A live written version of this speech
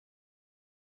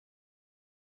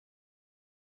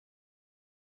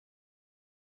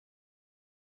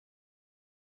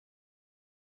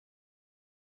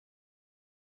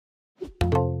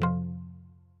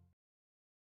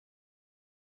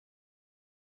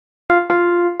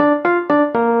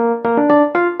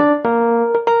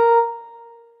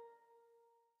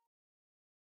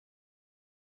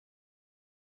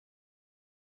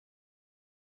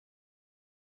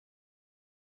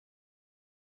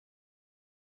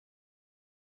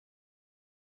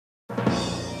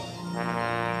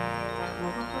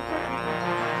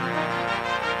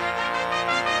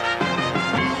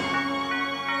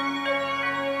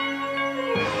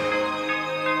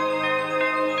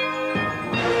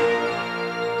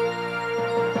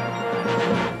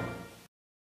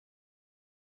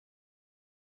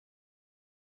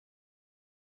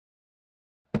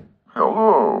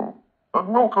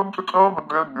and welcome to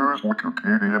TaBNWNE's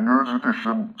Wikipedia News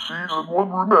Edition, Season 1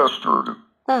 Remastered.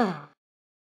 Well,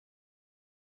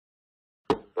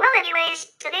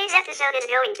 anyways, today's episode is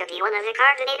going to be one of the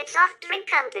carbonated soft drink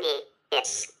company.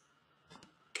 It's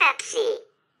Pepsi.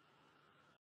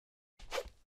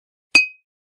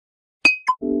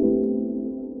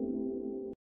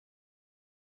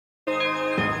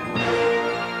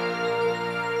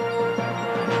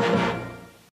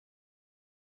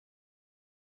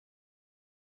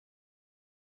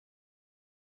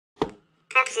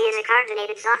 Pepsi is a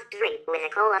carbonated soft drink with a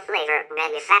cola flavor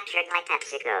manufactured by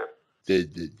PepsiCo.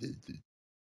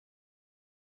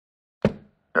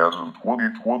 As of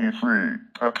 2023,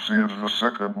 Pepsi is the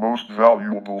second most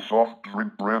valuable soft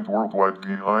drink brand worldwide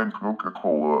behind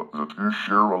Coca-Cola. The two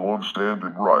share a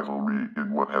long-standing rivalry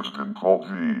in what has been called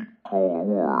the Cola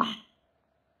Wars.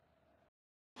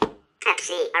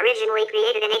 Pepsi, originally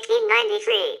created in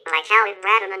 1893 by Caleb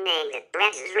Bradham and named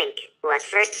Red's Drink, was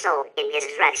first sold in his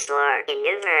drugstore in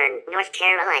New Bern, North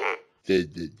Carolina.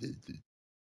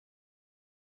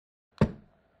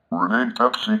 Renamed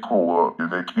Pepsi-Cola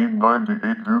in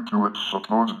 1898 due to its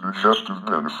supposed digestive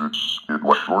benefits, it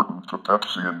was shortened to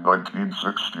Pepsi in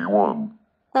 1961.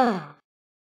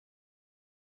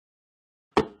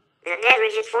 The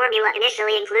beverage's formula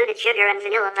initially included sugar and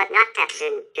vanilla but not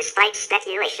pepsin, despite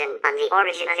speculation on the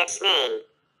origin of its name.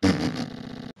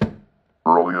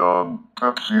 Early on,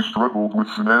 Pepsi struggled with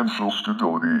financial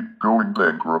stability, going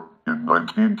bankrupt in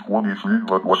 1923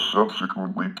 but was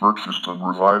subsequently purchased and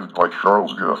revived by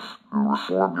Charles Guth, who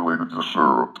reformulated the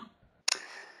syrup.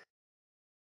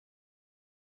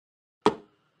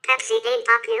 Pepsi gained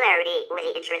popularity with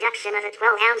the introduction of a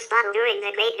 12-ounce bottle during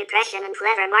the Great Depression and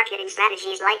clever marketing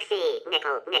strategies like the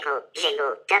nickel,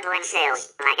 jingle, double in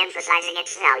sales, by emphasizing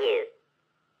its value.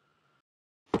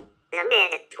 The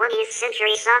mid-20th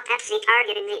century saw Pepsi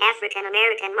targeting the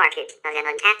African-American market as an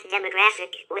untapped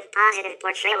demographic with positive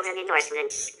portrayals and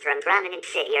endorsements from prominent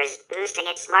figures, boosting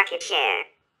its market share.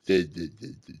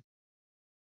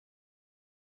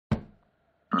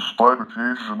 Despite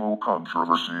occasional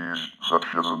controversies, such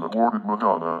as an aborted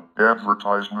Madonna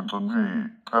advertisement and the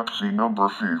Pepsi number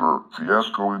fever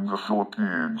fiasco in the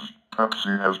Philippines,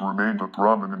 Pepsi has remained a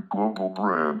prominent global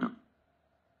brand.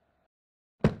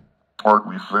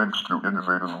 Partly thanks to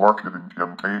innovative marketing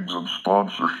campaigns and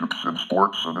sponsorships in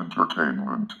sports and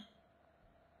entertainment.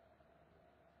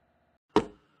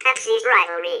 Pepsi's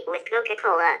rivalry with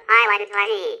Coca-Cola, highlighted by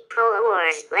the Cola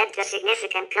Wars, led to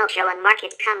significant cultural and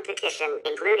market competition,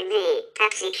 including the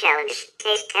Pepsi Challenge,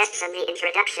 taste tests and the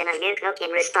introduction of new Coke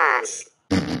in response.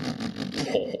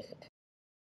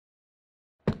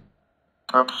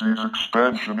 Pepsi's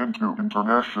expansion into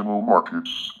international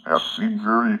markets has seen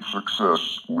varied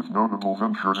success, with notable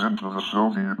ventures into the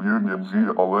Soviet Union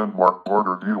via a landmark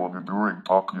barter deal and enduring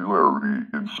popularity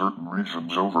in certain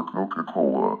regions over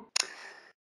Coca-Cola.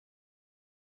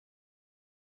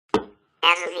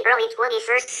 As of the early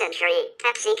 21st century,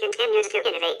 Pepsi continues to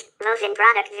innovate, both in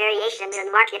product variations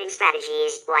and marketing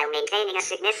strategies, while maintaining a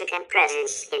significant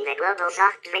presence in the global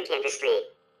soft drink industry.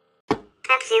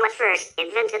 Pepsi was first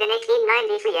invented in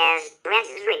 1893 as Red's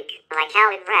Drink by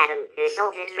Caleb Bradham, who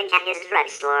sold the drink at his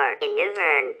drugstore in New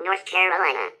Bern, North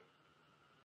Carolina.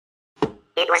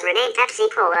 It was renamed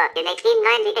Pepsi-Cola in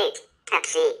 1898.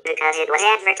 Pepsi, because it was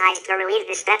advertised to relieve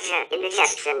dyspepsia,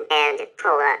 indigestion, and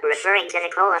cola, referring to the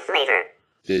cola flavor.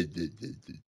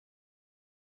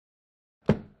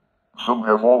 Some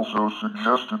have also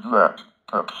suggested that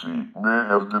Pepsi may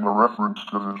have been a reference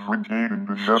to the drink aiding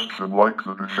digestion like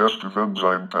the digestive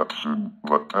enzyme pepsin,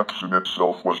 but pepsin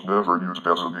itself was never used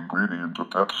as an ingredient of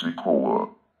Pepsi-Cola.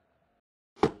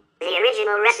 The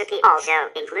original recipe also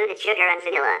included sugar and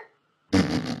vanilla.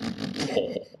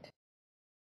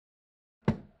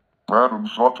 Bradham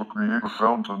sought to create a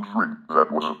fountain drink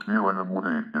that was appealing and would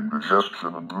aid in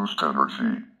digestion and boost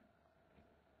energy.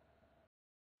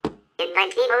 In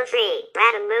 1903,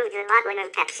 Bradham moved the bottling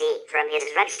of Pepsi from his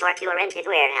drugstore to a rented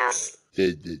warehouse.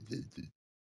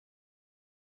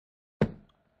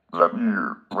 That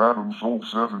year, Bradham sold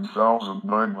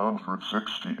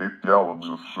 7,968 gallons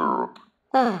of syrup.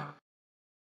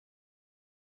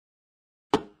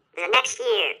 The next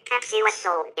year, Pepsi was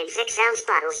sold in 6-ounce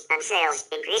bottles and sales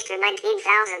increased to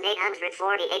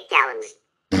 19,848 gallons.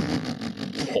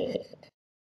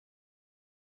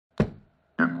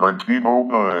 In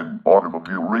 1909,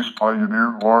 automobile race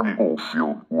pioneer Barney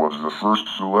Oldfield was the first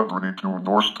celebrity to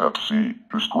endorse Pepsi,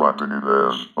 describing it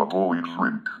as a holy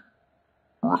drink.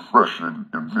 Refreshing,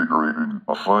 invigorating,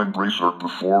 a fine racer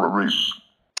before a race.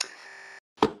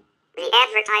 The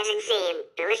advertising theme,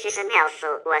 delicious and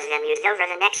healthful, was then used over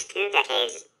the next 2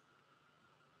 decades.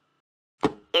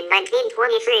 In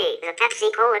 1923, the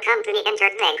Pepsi-Cola company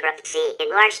entered bankruptcy, in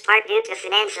large part due to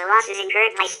financial losses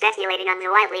incurred by speculating on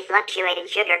the wildly fluctuating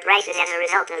sugar prices as a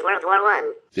result of World War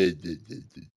I.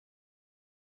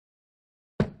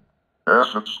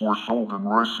 Assets were sold and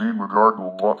Roy C.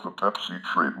 McGardle bought the Pepsi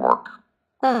trademark.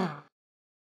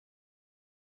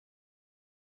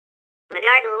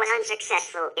 McGardle was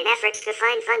unsuccessful in efforts to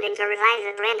find funding to revive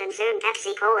the brand, and soon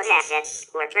Pepsi-Cola's assets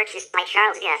were purchased by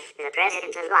Charles Guth, the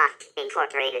president of Loft,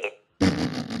 Incorporated.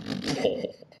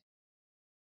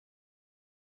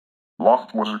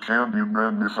 Loft was a candy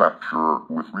manufacturer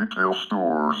with retail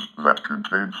stores that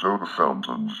contained soda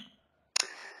fountains.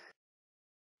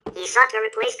 He sought to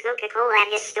replace Coca-Cola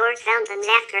at his stored fountains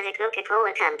after the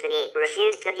Coca-Cola company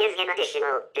refused to give him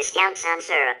additional discounts on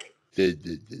syrup.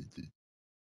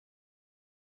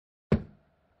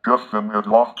 Guth then had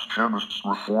Loft's chemists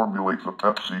reformulate the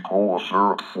Pepsi-Cola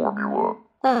syrup formula.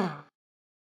 On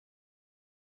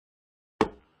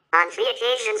 3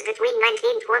 occasions between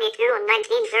 1922 and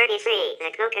 1933, the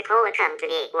Coca-Cola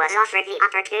company was offered the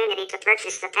opportunity to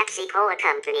purchase the Pepsi-Cola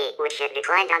company, which it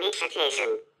declined on each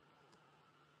occasion.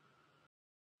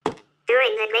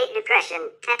 During the Great Depression,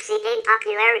 Pepsi gained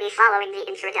popularity following the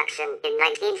introduction, in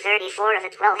 1934, of a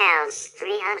 12-ounce,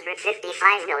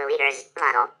 355 milliliters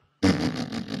bottle.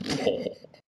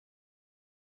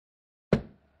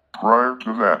 Prior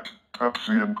to that,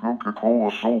 Pepsi and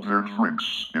Coca-Cola sold their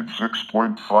drinks in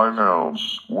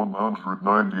 6.5-ounce,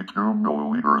 192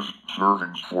 milliliters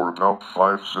servings for about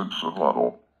 5 cents a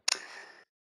bottle.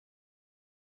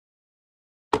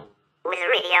 With a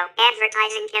radio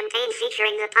advertising campaign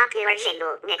featuring the popular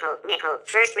jingle, Nickel, Nickel,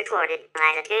 first recorded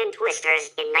by the Tune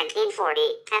Twisters in 1940,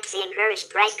 Pepsi encouraged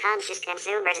price-conscious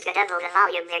consumers to double the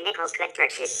volume their nickels could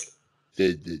purchase.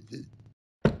 The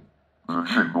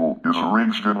jingle is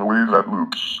arranged in a way that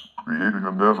loops, creating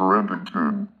a never-ending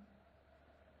tune.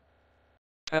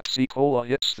 Pepsi-Cola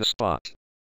hits the spot.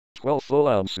 12 full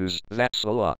ounces, that's a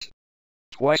lot.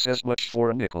 Twice as much for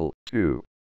a nickel, too.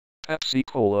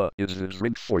 Pepsi-Cola is the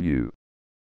drink for you.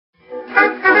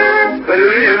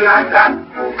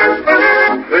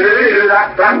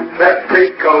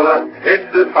 Pepsi-Cola,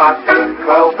 it's the spot.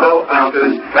 12 full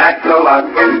ounces, that's a lot.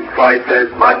 Twice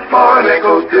as much for a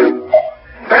nickel, too.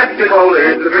 Pepsi-Cola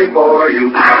is the drink for you.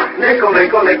 Nickel,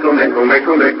 nickel, nickel, nickel,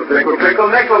 nickel, nickel, nickel, nickel, nickel,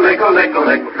 nickel, nickel, nickel, nickel,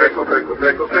 nickel,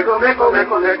 nickel, nickel, nickel,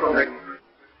 nickel, nickel, nickel.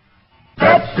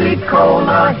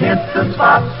 Pepsi-Cola hits the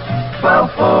spot.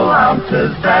 12 full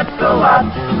ounces, that's a lot.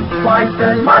 Twice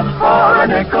as much for a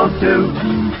nickel, too.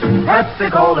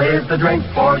 Pepsi-Cola is the drink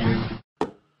for you.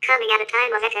 Coming at a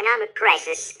time of economic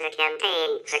crisis, the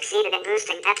campaign succeeded in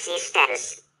boosting Pepsi's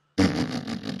status.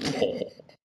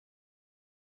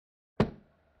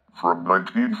 From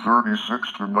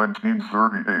 1936 to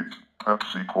 1938,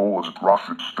 Pepsi-Cola's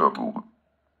profits doubled.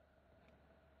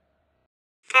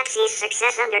 Pepsi's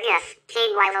success under Guth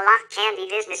came while the Loft candy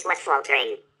business was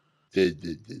faltering.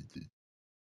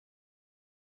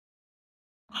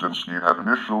 Since he had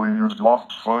initially used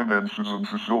Loft's finances and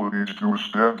facilities to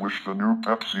establish the new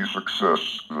Pepsi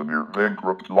success, the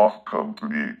near-bankrupt Loft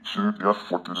company sued Guth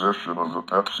for possession of the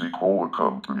Pepsi-Cola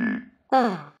company.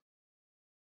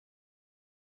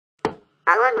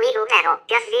 A long legal battle,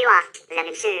 Guth v. Loft, then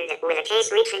ensued, with a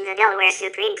case reaching the Delaware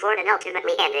Supreme Court and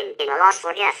ultimately ending in a loss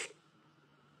for Guth.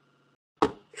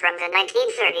 From the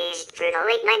 1930s through the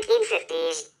late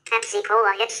 1950s,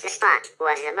 Pepsi-Cola hits the spot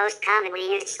was the most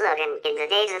commonly used slogan in the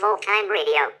days of old-time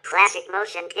radio, classic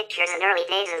motion pictures, and early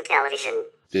days of television.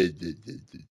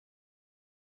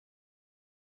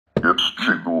 Its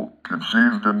jingle,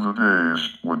 conceived in the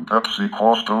days when Pepsi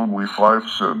cost only 5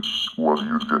 cents, was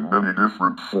used in many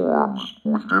different forms,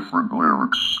 with different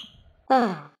lyrics.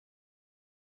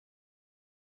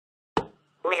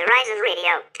 With the rise of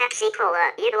radio,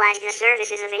 Pepsi-Cola utilized the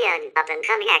services of a young,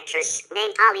 up-and-coming actress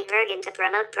named Holly Bergen to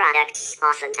promote products,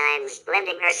 oftentimes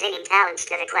lending her singing talents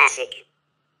to the classic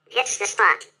Hits the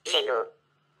Spot jingle.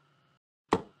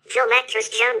 Film actress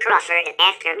Joan Crawford,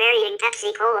 after marrying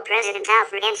Pepsi-Cola president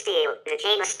Alfred N. Steele,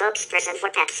 became a spokesperson for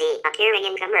Pepsi, appearing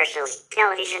in commercials,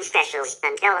 television specials,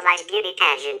 and televised beauty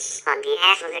pageants on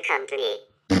behalf of the company.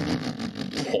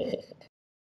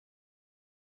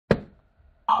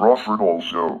 Crawford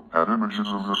also had images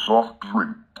of the soft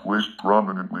drink placed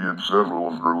prominently in several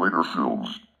of her later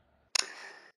films.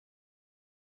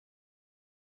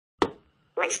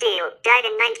 When Steele died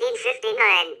in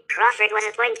 1959, Crawford was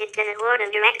appointed to the board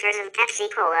of directors of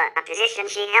Pepsi-Cola, a position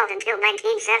she held until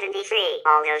 1973,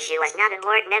 although she was not a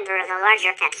board member of the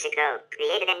larger PepsiCo,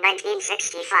 created in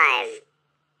 1965.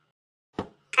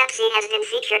 Pepsi has been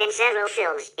featured in several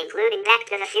films, including Back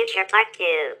to the Future Part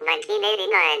 2,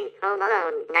 1989, Home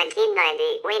Alone,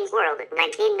 1990, Wayne's World,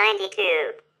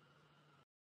 1992.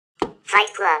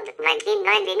 Fight Club,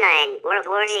 1999, World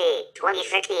War Z,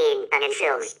 2013, and in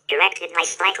films, directed by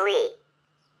Spike Lee.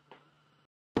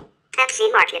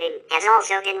 Pepsi marketing has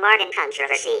also been marred in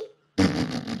controversy.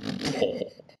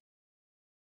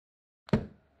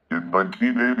 In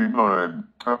 1989,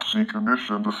 Pepsi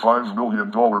commissioned a $5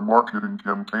 million marketing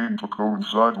campaign to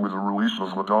coincide with the release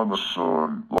of Madonna's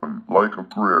song, Like a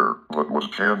Prayer, but was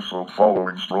cancelled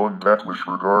following strong backlash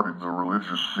regarding the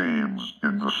religious themes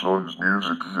in the song's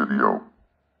music video.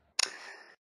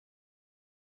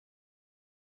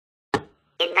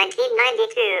 In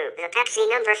 1992, the Pepsi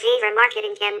Number Fever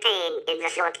marketing campaign in the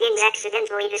Philippines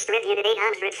accidentally distributed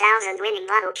 800,000 winning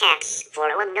bottle caps for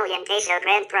a 1 million peso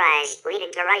grand prize,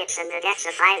 leading to riots and the deaths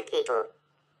of 5 people.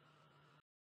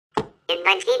 In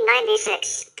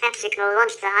 1996, PepsiCo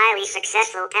launched the highly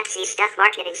successful Pepsi Stuff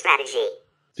marketing strategy.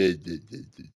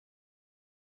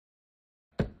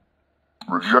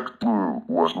 Project Blue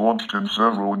was launched in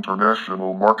several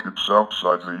international markets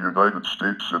outside the United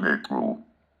States in April.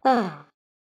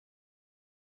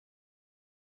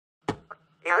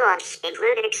 The launch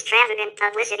included extravagant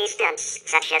publicity stunts,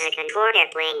 such as a Concorde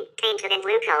airplane, painted in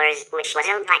blue colors, which was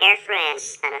owned by Air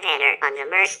France, and a banner on the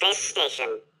Mir space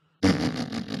station.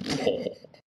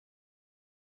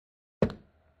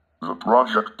 The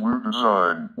Project Blue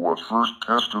design was first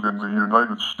tested in the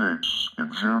United States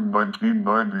in June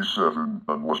 1997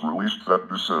 and was released that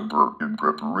December in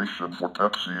preparation for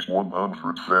Pepsi's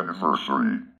 100th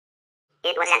anniversary.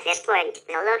 It was at this point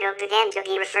the logo began to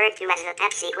be referred to as the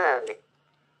Pepsi Globe.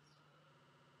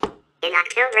 In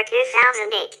October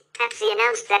 2008, Pepsi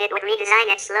announced that it would redesign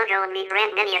its logo and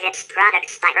rebrand many of its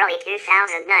products by early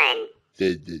 2009.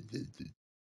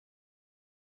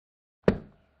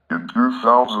 In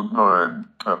 2009,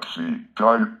 Pepsi,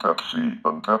 Diet Pepsi,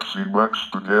 and Pepsi Max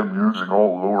began using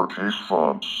all lowercase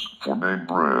fonts for name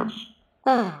brands.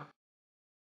 The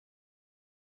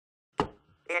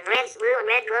brand's blue and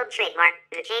red globe trademark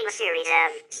became a series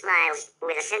of smiles,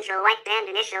 with a central white band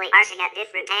initially arcing at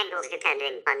different angles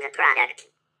depending on the product.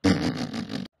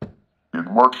 In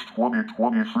March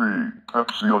 2023,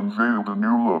 Pepsi unveiled a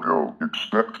new logo,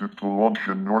 expected to launch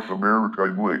in North America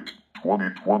in late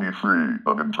 2023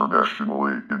 and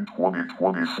internationally in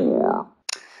 2024.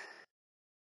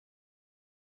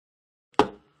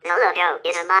 The logo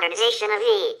is a modernization of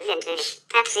the vintage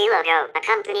Pepsi logo.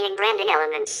 Accompanying branding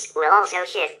elements will also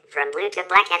shift from blue to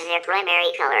black as their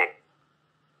primary color.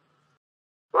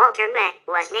 Walter Mack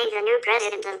was named the new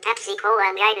president of Pepsi-Cola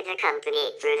and guided the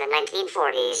company through the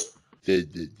 1940s.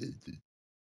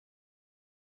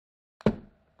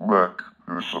 Mack,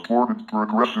 who supported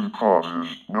progressive causes,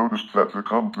 noticed that the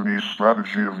company's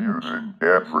strategy of using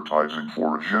advertising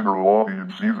for a general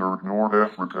audience either ignored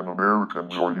African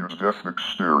Americans or used ethnic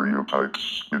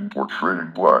stereotypes in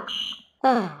portraying blacks.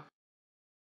 Up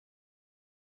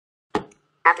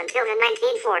until the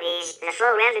 1940s, the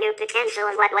full revenue potential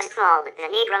of what was called the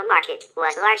Negro market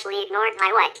was largely ignored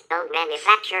by white-owned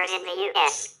manufacturers in the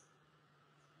U.S.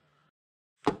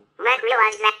 Mack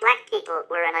realized that black people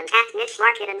were an untapped niche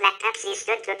market and that Pepsi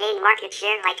stood to gain market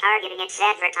share by targeting its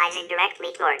advertising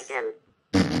directly towards them.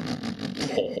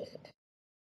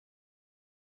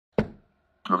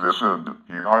 To this end,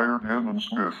 he hired Hennon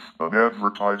Smith, an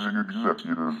advertising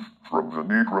executive from the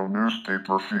Negro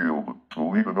newspaper field, to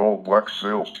lead an all-black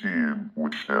sales team,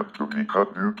 which had to be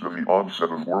cut due to the onset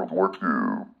of World War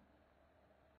II.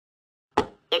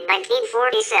 In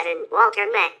 1947, Walter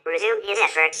Mack resumed his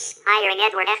efforts, hiring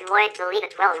Edward F. Boyd to lead a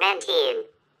 12-man team.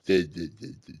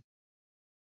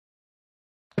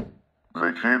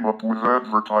 They came up with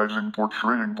advertising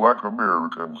portraying black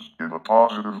Americans in a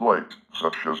positive light,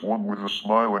 such as one with a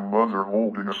smiling mother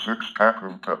holding a six-pack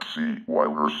of Pepsi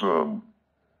while her son,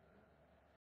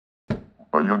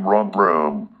 a young Ron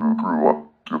Brown, who grew up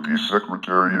to be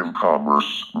Secretary of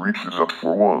Commerce, reaches up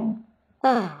for one.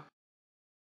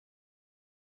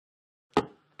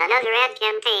 Another ad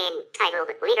campaign, titled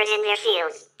Leaders in Their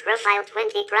Fields, profiled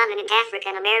 20 prominent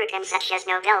African Americans such as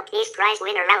Nobel Peace Prize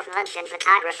winner Ralph Bunche and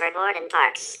photographer Gordon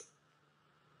Parks.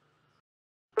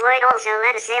 Boyd also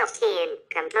led a sales team,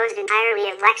 composed entirely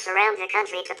of blacks around the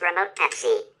country to promote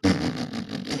Pepsi.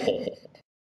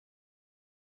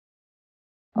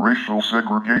 Racial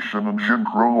segregation and Jim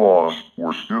Crow laws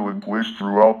were still in place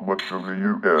throughout much of the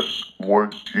U.S.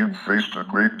 Boyd's team faced a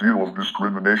great deal of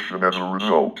discrimination as a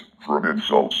result, from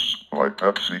insults by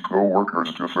Pepsi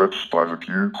co-workers to threats by the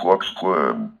Ku Klux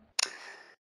Klan.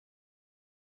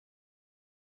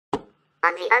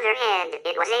 On the other hand,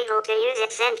 it was able to use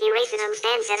its anti-racism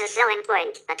stance as a selling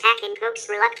point, attacking Coke's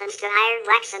reluctance to hire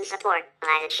blacks and support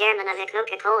by the chairman of the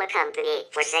Coca-Cola Company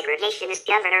for segregationist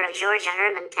governor of Georgia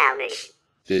Herman Talmadge.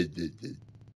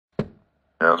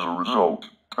 As a result,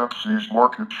 Pepsi's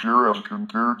market share as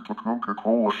compared to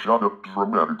Coca-Cola shot up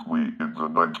dramatically in the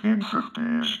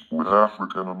 1950s, with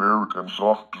African-American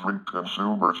soft drink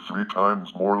consumers 3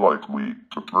 times more likely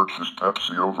to purchase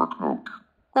Pepsi over Coke.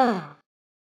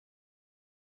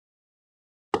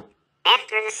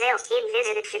 After the sales team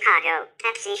visited Chicago,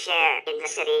 Pepsi's share in the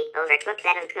city overtook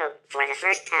that of Coke for the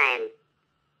first time.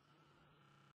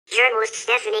 Journalist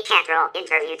Stephanie Cattrall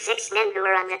interviewed 6 men who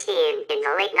were on the team in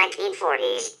the late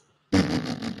 1940s.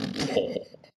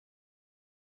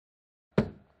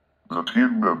 The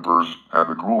team members had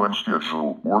a grueling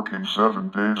schedule, working 7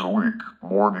 days a week,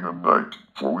 morning and night,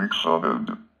 for weeks on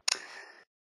end.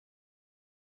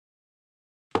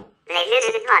 They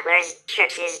visited toddlers,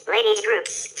 churches, ladies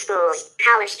groups, schools,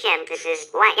 college campuses,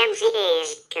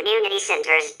 YMCAs, community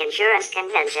centers, insurance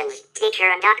conventions, teacher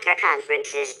and doctor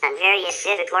conferences, and various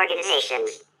civic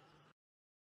organizations.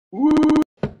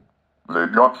 They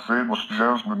got famous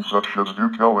jazzmen such as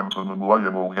Duke Ellington and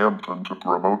Lionel Hampton to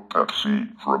promote Pepsi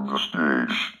from the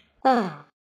stage.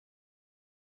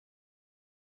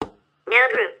 No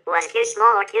group was too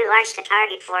small or too large to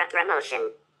target for a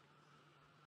promotion.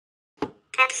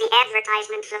 Pepsi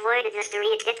advertisements avoided the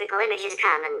stereotypical images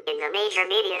common in the major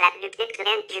media that depicted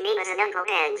Aunt Jemima's and Uncle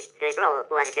Ben's, whose role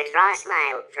was to draw a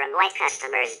smile from white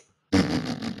customers.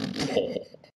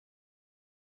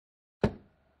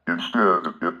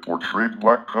 Instead, it portrayed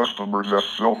black customers as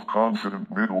self-confident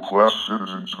middle-class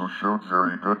citizens who showed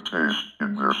very good taste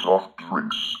in their soft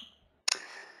drinks.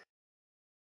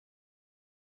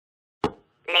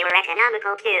 They were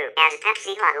economical too, as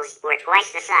Pepsi bottles were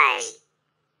twice the size.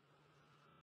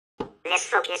 This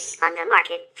focus on the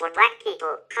market for black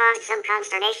people caused some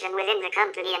consternation within the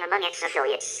company and among its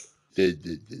affiliates. It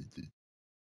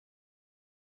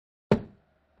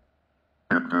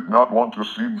did not want to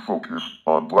seem focused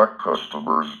on black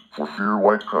customers for fear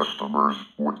white customers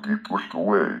would be pushed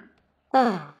away.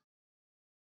 In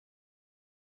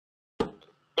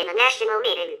a national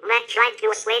meeting, Mac tried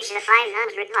to assuage the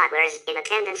 500 toddlers in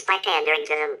attendance by pandering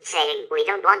to them, saying, "We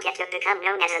don't want it to become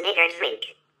known as a nigger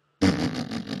drink."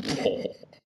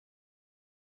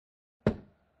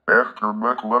 After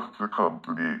Mac left the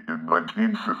company in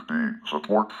 1950,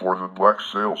 support for the black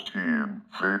sales team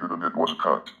faded and it was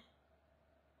cut.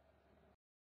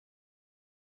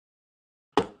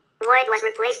 Lloyd was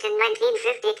replaced in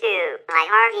 1952 by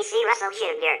Harvey C. Russell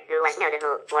Jr., who was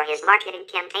notable for his marketing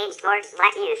campaigns towards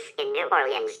black youth in New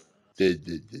Orleans.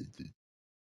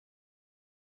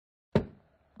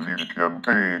 These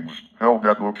campaigns, held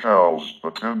at locales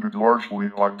attended largely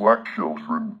by black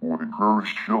children, would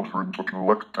encourage children to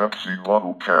collect Pepsi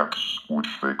bottle caps, which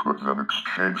they could then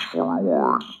exchange for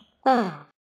rewards.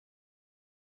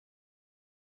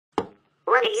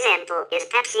 One example is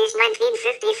Pepsi's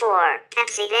 1954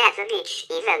 Pepsi Day at the Beach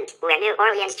event, where New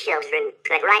Orleans children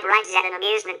could ride rides at an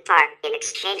amusement park in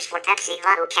exchange for Pepsi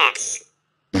bottle caps.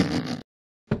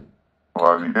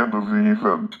 By the end of the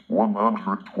event,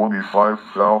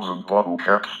 125,000 bottle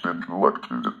caps been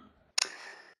collected.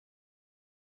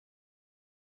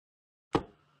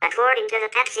 According to the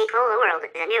Pepsi-Cola world,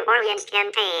 the New Orleans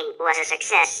campaign was a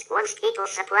success. Once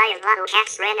people's supply of bottle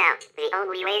caps ran out, the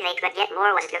only way they could get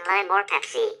more was to buy more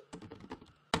Pepsi.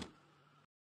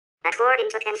 According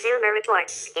to Consumer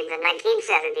Reports, in the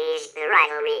 1970s, the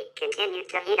rivalry continued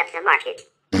to heat up the market.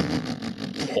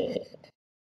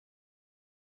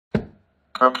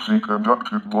 Pepsi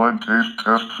conducted blind taste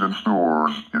tests in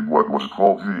stores in what was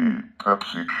called the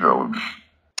Pepsi Challenge.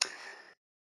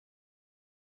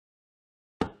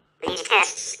 These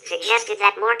tests suggested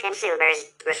that more consumers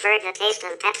preferred the taste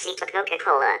of Pepsi to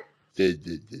Coca-Cola. The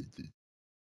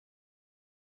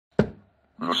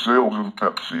sales of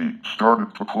Pepsi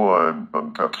started to climb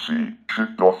and Pepsi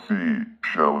kicked off the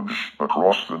challenge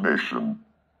across the nation.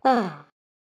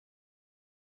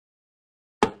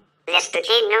 This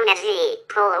became known as the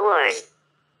Cola Wars.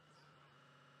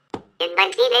 In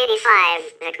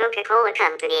 1985, the Coca-Cola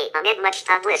Company, amid much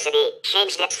publicity,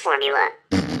 changed its formula.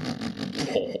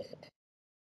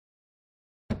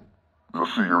 The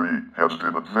theory has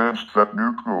been advanced that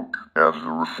New Coke, as the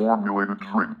reformulated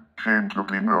drink came to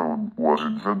be known, was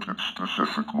invented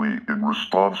specifically in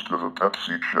response to the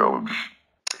Pepsi Challenge.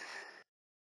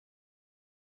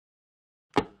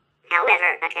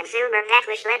 However, a consumer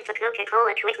backlash led to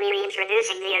Coca-Cola quickly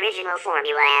reintroducing the original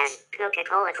formula as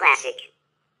Coca-Cola Classic.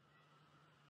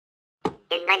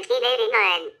 In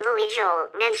 1989, Bully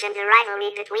Joel mentioned a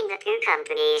rivalry between the two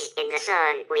companies in the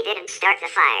song We Didn't Start the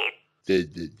Fire.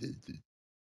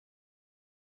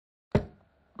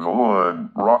 The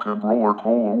line, Rock and Roller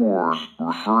Cola Wars,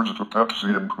 refers to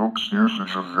Pepsi and Coke's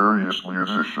usage of various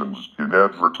musicians in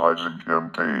advertising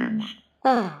campaigns.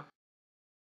 Coke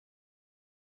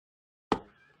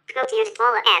used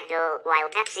Paula Abdul, while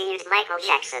Pepsi used Michael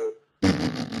Jackson.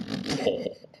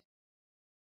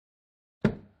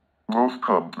 Both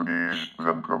companies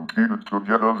then competed to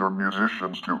get other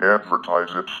musicians to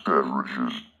advertise its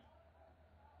beverages.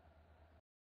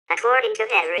 According to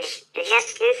Beverage, the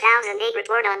just 2008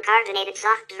 report on carbonated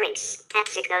soft drinks,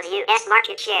 PepsiCo's U.S.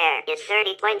 market share is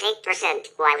 30.8%,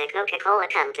 while the Coca-Cola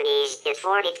company's is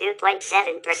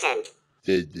 42.7%.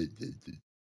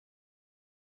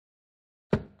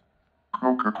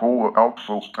 Coca-Cola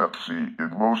outsells Pepsi in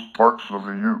most parts of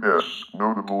the U.S.,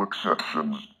 notable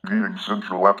exceptions being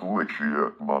Central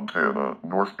Appalachia, Montana,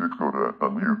 North Dakota,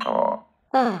 and Utah.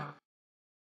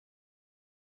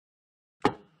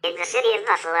 In the city of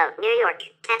Buffalo, New York,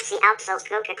 Pepsi outsells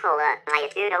Coca-Cola by a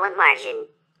 2-to-1 margin.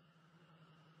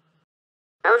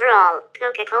 Overall,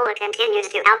 Coca-Cola continues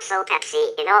to outsell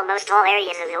Pepsi in almost all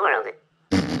areas of the world.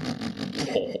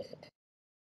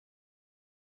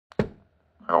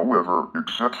 However,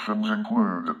 exceptions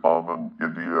include Oman,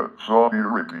 India, Saudi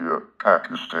Arabia,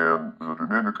 Pakistan, the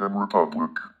Dominican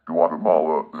Republic,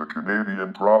 Guatemala, the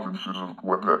Canadian provinces of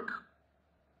Quebec,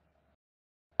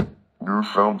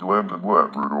 Newfoundland and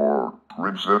Labrador,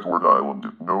 Prince Edward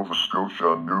Island, Nova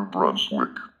Scotia, and New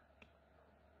Brunswick.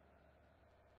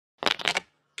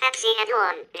 Pepsi had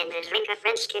won in the drink of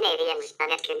French Canadians,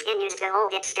 and it continues to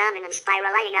hold its dominance by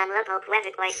relying on local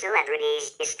Quebecois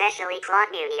celebrities, especially Claude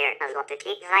Munier of La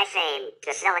Petite Vie fame,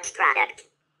 to sell its product.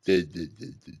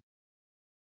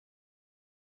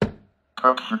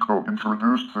 PepsiCo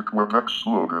introduced the Quebec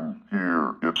slogan,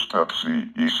 "Here, it's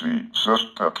Pepsi, ici,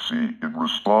 c'est Pepsi," in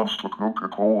response to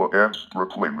Coca-Cola ads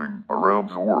proclaiming, "Around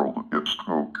the world, it's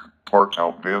Coke,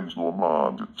 partout dans le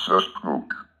monde, c'est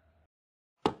Coke."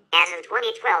 As of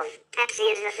 2012,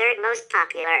 Pepsi is the third most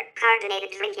popular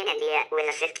carbonated drink in India, with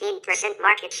a 15%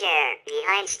 market share,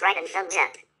 behind Sprite and Thumbs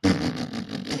Up.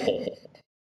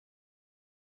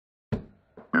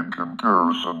 In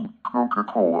comparison,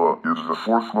 Coca-Cola is the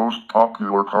fourth most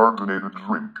popular carbonated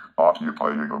drink,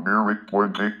 occupying a mere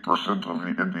 8.8% of the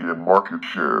Indian market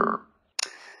share.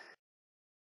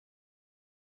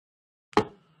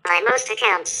 By most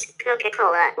accounts,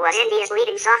 Coca-Cola was India's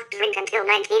leading soft drink until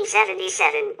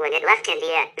 1977, when it left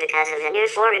India because of the new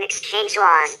foreign exchange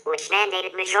laws, which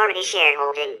mandated majority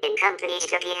shareholding in companies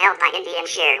to be held by Indian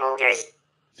shareholders.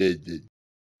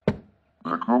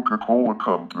 The Coca-Cola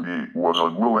Company was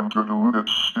unwilling to dilute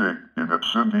its stake in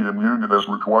its Indian unit as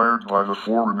required by the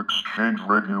Foreign Exchange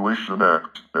Regulation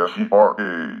Act,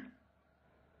 FERA,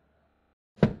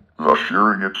 thus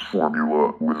sharing its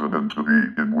formula with an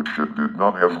entity in which it did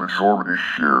not have majority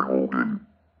shareholding.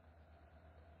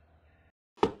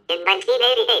 In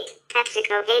 1988,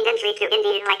 PepsiCo gained entry to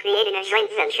India by creating a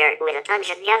joint venture with a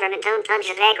Punjab government-owned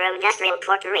Punjab Agro-Industrial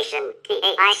Corporation,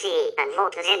 PAIC, and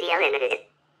Voltas India Limited.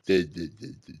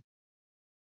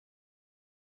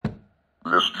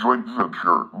 This joint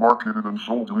venture marketed and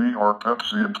sold We Are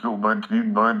Pepsi until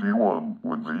 1991,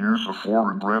 when the use of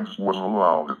foreign brands was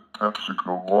allowed.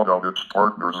 PepsiCo bought out its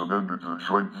partners and ended the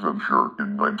joint venture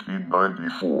in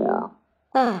 1994.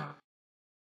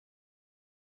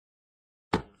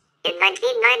 In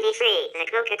 1993, the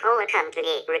Coca-Cola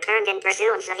Company returned in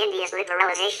pursuance of India's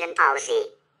liberalization policy.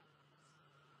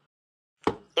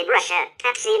 In Russia,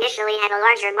 Pepsi initially had a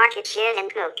larger market share than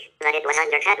Coke, but it was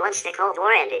undercut once the Cold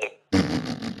War ended.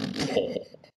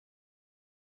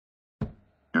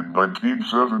 In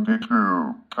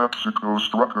 1972, PepsiCo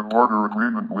struck a barter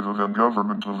agreement with the then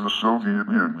government of the Soviet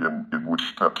Union, in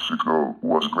which PepsiCo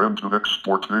was granted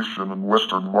exportation and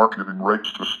Western marketing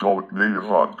rights to Stolichnaya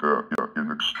vodka in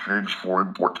exchange for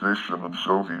importation and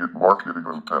Soviet marketing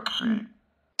of Pepsi.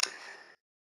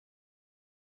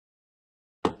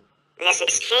 This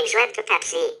exchange led to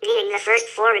Pepsi being the first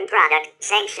foreign product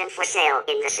sanctioned for sale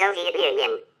in the Soviet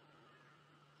Union.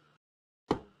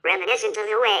 Reminiscent of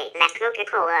the way that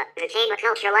Coca-Cola became a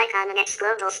cultural icon and its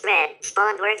global spread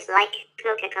spawned words like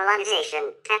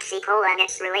Coca-Colonization, Pepsi-Cola, and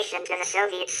its relation to the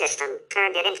Soviet system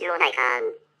turned it into an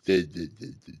icon.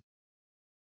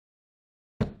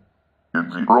 In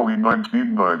the early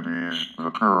 1990s,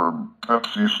 the term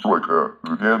Pepsi-Stroika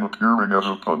began appearing as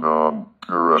a pun on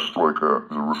Perestroika,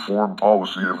 the reform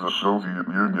policy of the Soviet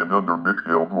Union under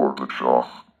Mikhail Gorbachev.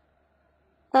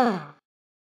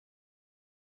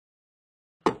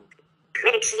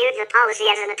 Critics drinks viewed the policy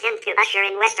as an attempt to usher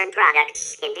in Western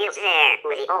products in deals there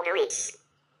with the old elites.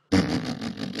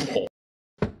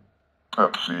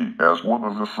 Pepsi, as one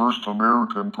of the first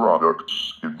American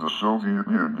products in the Soviet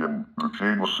Union,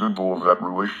 became a symbol of that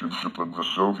relationship and the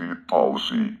Soviet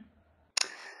policy.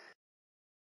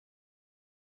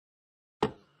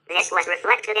 This was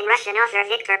reflected in Russian author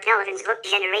Viktor Pelivan's book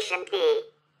Generation P.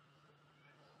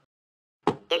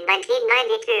 In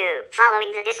 1992,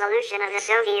 following the dissolution of the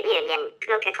Soviet Union,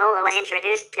 Coca-Cola was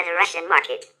introduced to the Russian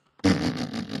market.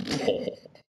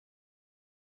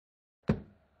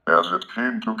 As it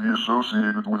came to be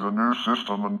associated with a new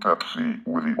system and Pepsi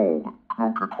with the old,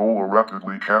 Coca-Cola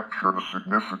rapidly captured a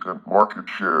significant market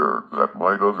share that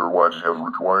might otherwise have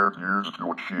required years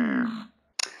to achieve.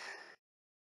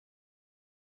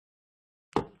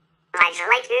 By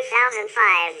July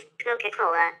 2005,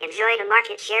 Coca-Cola enjoyed a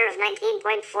market share of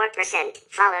 19.4%,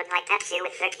 followed by Pepsi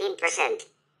with 13%.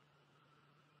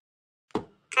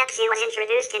 Pepsi was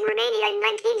introduced in Romania in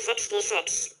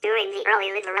 1966, during the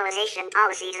early liberalization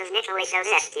policies of Nicolae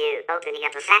Ceausescu, opening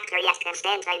up a factory at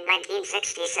Constanta in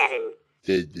 1967.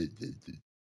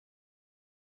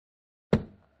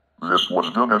 This was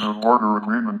done as a barter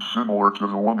agreement similar to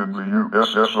the one in the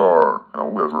USSR.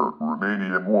 However,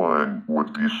 Romanian wine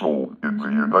would be sold in the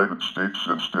United States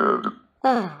instead.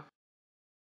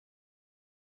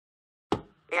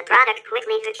 The product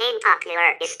quickly became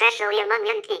popular, especially among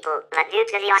young people, but due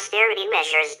to the austerity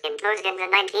measures imposed in the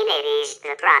 1980s,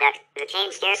 the product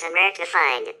became scarce and rare to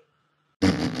find.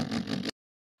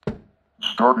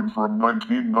 Starting from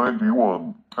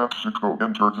 1991, PepsiCo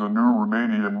entered the new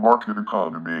Romanian market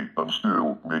economy and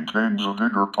still maintains a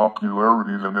bigger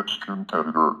popularity than its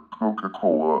competitor,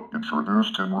 Coca-Cola,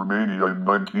 introduced in Romania in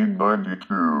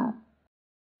 1992.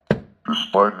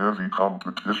 Despite heavy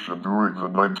competition during the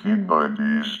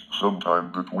 1990s,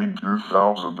 sometime between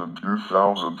 2000 and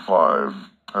 2005,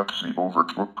 Pepsi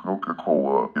overtook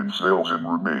Coca-Cola in sales in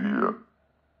Romania.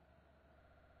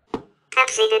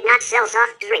 Pepsi did not sell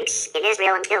soft drinks in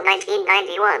Israel until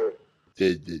 1991.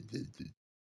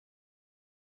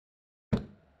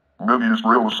 Many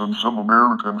Israelis and some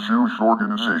American Jewish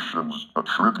organizations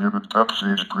attributed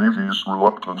Pepsi's previous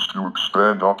reluctance to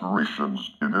expand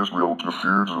operations in Israel to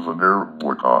fears of an Arab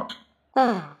boycott.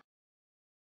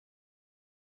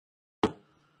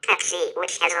 Pepsi,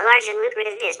 which has a large and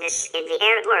lucrative business in the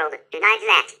Arab world, denied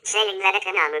that, saying that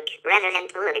economic, rather than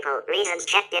political, reasons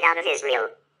kept it out of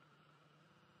Israel.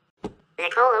 The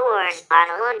Cola Wars are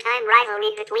the long-time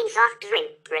rivalry between soft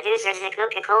drink producers the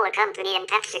Coca-Cola Company and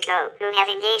PepsiCo, who have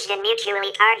engaged in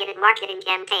mutually targeted marketing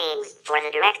campaigns for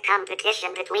the direct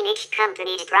competition between each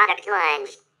company's product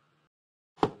lines.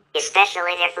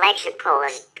 Especially their flagship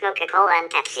colas, Coca-Cola and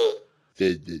Pepsi.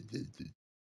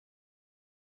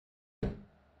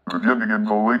 Beginning in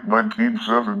the late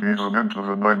 1970s and into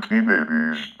the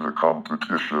 1980s, the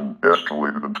competition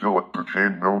escalated until it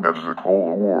became known as the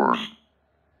Cola Wars.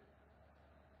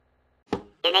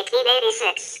 In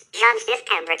 1886, John Stiff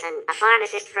Pemberton, a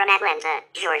pharmacist from Atlanta,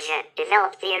 Georgia,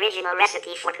 developed the original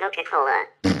recipe for Coca-Cola.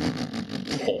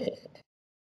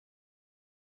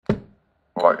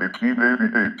 By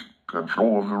 1888,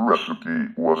 control of the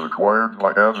recipe was acquired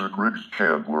by Asa Griggs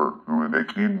Chandler, who in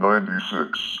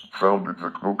 1896 founded the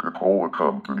Coca-Cola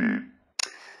Company.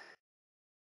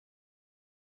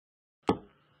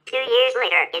 2 years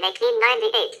later, in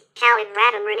 1898, Caleb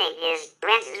Bradham renamed his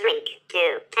Red's drink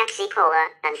to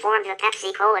Pepsi-Cola and formed the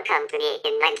Pepsi-Cola Company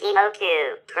in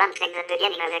 1902, prompting the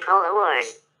beginning of the Cola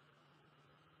Wars.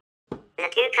 The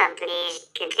two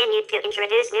companies continued to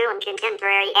introduce new and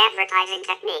contemporary advertising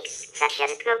techniques, such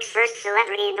as Coke's first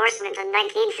celebrity endorsement in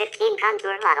 1915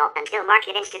 contour bottle, until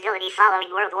market instability following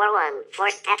World War I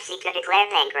forced Pepsi to declare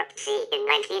bankruptcy in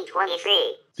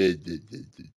 1923.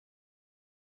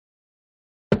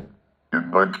 In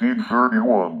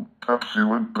 1931, Pepsi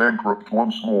went bankrupt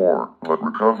once more, but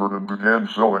recovered and began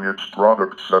selling its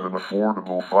products at an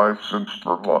affordable 5 cents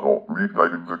per bottle,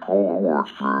 reigniting the Cola Wars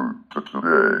through to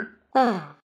today.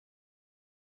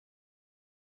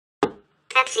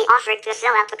 Pepsi offered to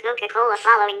sell out to Coca-Cola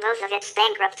following both of its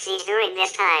bankruptcies during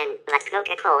this time, but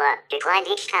Coca-Cola declined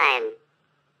each time.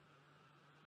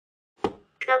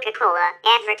 Coca-Cola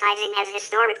advertising has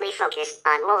historically focused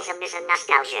on wholesomeness and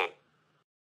nostalgia.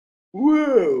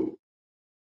 Whoa!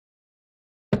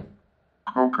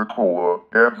 Coca-Cola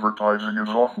advertising is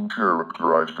often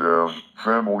characterized as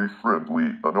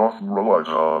family-friendly and often relies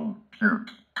on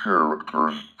cute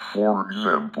characters. For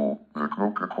example, the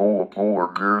Coca-Cola polar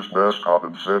bear's mascot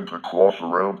and Santa Claus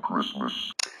around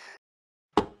Christmas.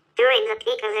 During the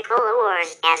peak of the Cola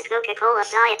Wars, as Coca-Cola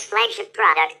saw its flagship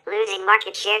product losing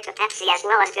market share to Pepsi as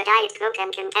well as to Diet Coke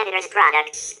and competitors'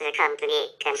 products, the company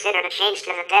considered a change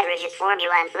to the beverage's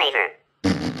formula and flavor.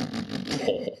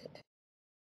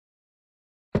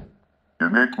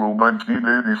 In April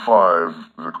 1985,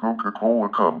 the Coca-Cola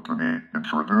Company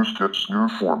introduced its new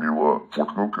formula for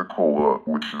Coca-Cola,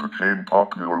 which became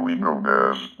popularly known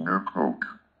as New Coke.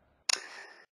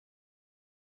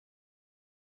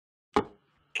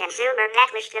 Consumer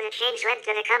backlash to the change led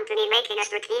to the company making a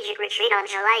strategic retreat on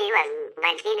July 11,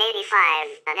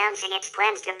 1985, announcing its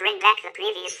plans to bring back the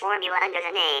previous formula under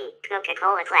the name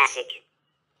Coca-Cola Classic.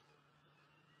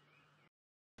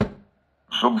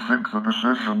 Some think the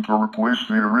decision to replace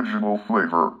the original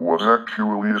flavor was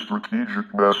actually a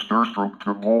strategic masterstroke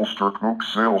to bolster Coke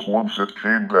sales once it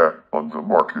came back on the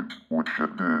market, which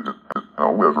it did.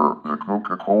 However, the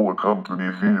Coca-Cola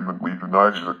Company vehemently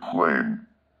denies the claim.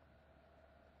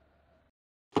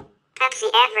 Pepsi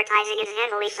advertising is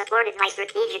heavily supported by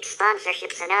strategic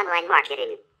sponsorships and online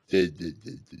marketing.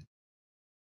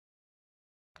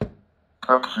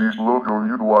 Pepsi's logo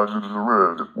utilizes the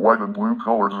red, white, and blue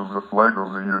colors of the flag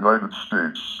of the United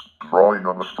States, drawing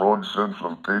on a strong sense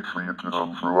of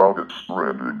patriotism throughout its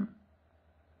branding.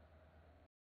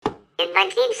 In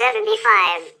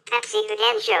 1975, Pepsi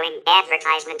began showing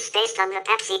advertisements based on the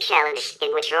Pepsi Challenge,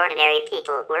 in which ordinary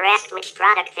people were asked which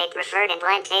product they preferred in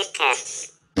blind taste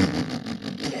tests.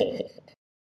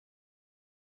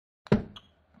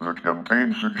 The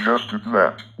campaign suggested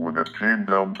that, when it came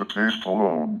down to taste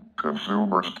alone,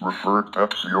 consumers preferred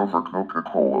Pepsi over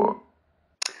Coca-Cola.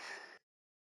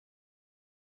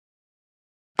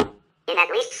 In at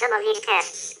least some of these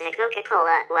tests, the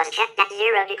Coca-Cola was checked at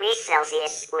 0 degrees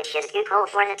Celsius, which is too cold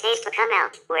for the taste to come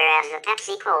out, whereas the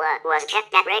Pepsi-Cola was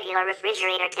checked at regular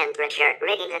refrigerator temperature,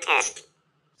 rigging the test.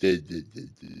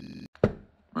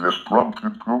 This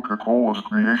prompted Coca-Cola's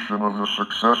creation of the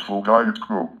successful Diet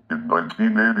Coke in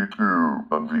 1982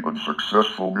 and the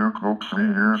unsuccessful New Coke 3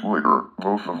 years later,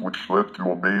 both of which led to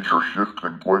a major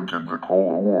shifting point in the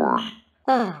Cola Wars.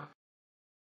 However,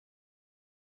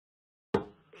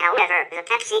 the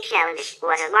Pepsi Challenge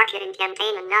was a marketing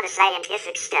campaign and not a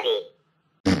scientific study.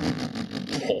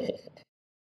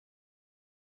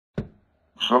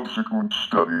 Subsequent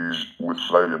studies with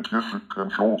scientific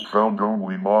controls found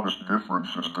only modest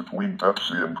differences between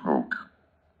Pepsi and Coke.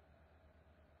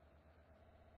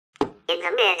 In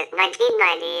the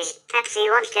mid-1990s, Pepsi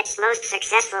launched its most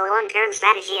successful long-term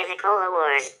strategy of the Cola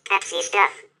Wars, Pepsi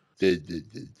Stuff.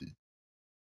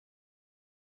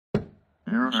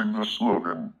 Using the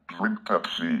slogan, "Drink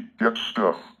Pepsi, get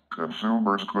stuff,"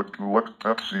 consumers could collect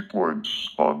Pepsi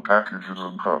points on packages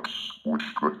and cups,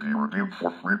 which could be redeemed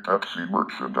for free Pepsi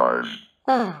merchandise.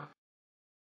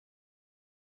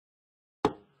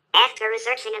 After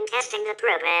researching and testing the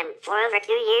program for over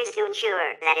 2 years to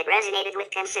ensure that it resonated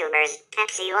with consumers,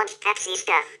 Pepsi launched Pepsi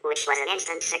Stuff, which was an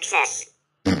instant success.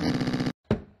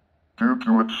 Due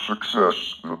to its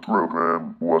success, the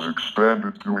program was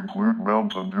expanded to include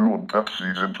Mountain Dew and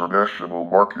Pepsi's international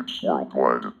markets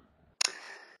worldwide.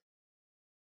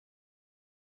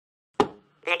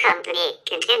 The company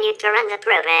continued to run the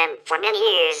program for many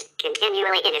years,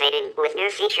 continually innovating with new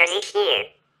features each year.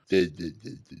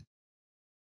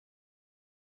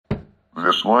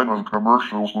 This line of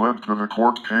commercials led to the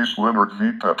court case Leonard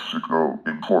v. PepsiCo,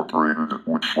 Incorporated,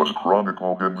 which was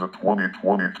chronicled in the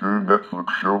 2022 Netflix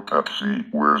show Pepsi,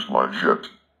 Where's My Jet?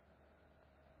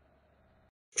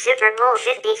 Super Bowl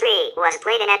 53 was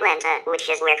played in Atlanta, which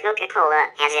is where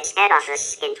Coca-Cola has its head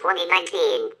office in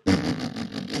 2019.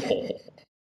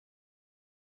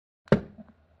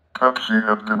 Pepsi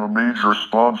had been a major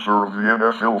sponsor of the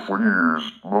NFL for years,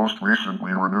 most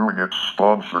recently renewing its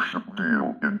sponsorship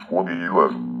deal in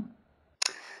 2011.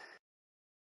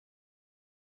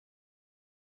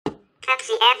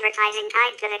 Pepsi advertising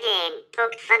tied to the game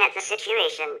poked fun at the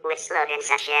situation with slogans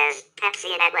such as,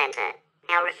 "Pepsi in Atlanta.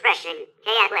 How refreshing.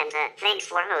 Hey Atlanta, thanks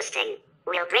for hosting.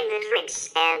 We'll bring the drinks,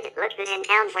 and look who's in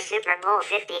town for Super Bowl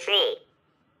 53.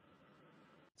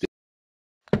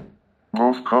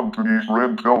 Both companies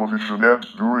ran television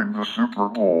ads during the Super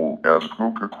Bowl as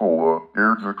Coca-Cola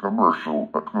aired the commercial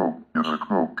 "A Coke is a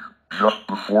Coke" just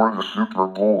before the Super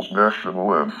Bowl's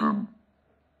national anthem,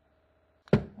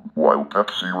 while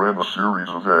Pepsi ran a series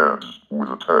of ads with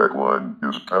a tagline,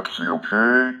 "Is Pepsi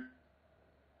okay?"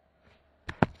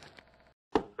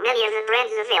 Many of the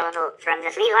brands available from the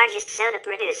 3 largest soda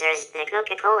producers, the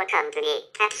Coca-Cola Company,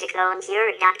 PepsiCo and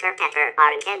Pure Dr. Pepper,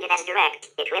 are intended as direct,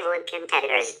 equivalent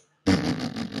competitors.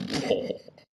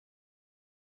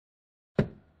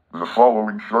 The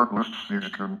following chart lists these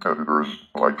competitors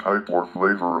by type or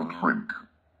flavor of drink.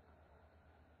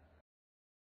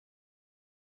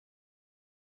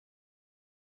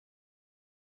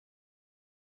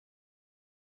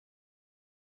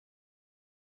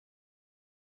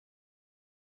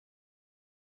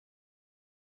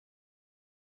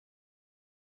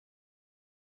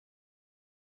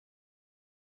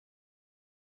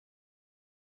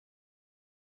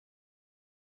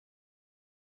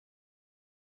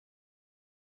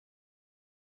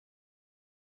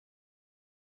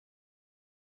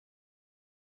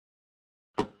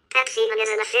 Pepsi-Man is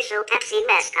an official Pepsi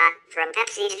mascot from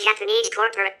Pepsi's Japanese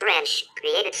corporate branch,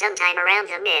 created sometime around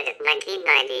the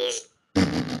mid-1990s.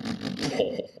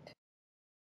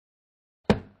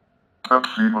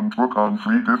 Pepsi-Man took on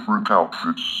 3 different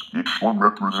outfits, each one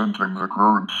representing the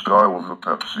current style of the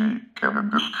Pepsi can in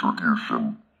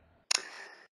distribution.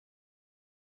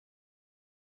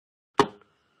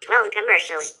 12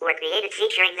 commercials were created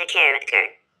featuring the character.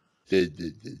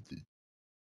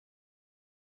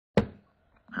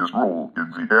 His role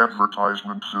in the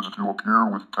advertisements is to appear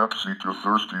with Pepsi to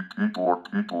thirsty people or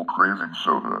people craving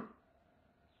soda.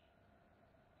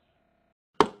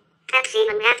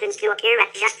 Pepsi-Man happens to appear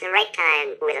at just the right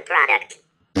time with a product.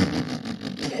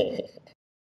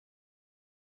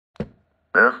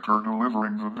 After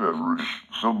delivering the beverage,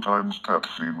 sometimes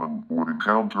Pepsi-Man would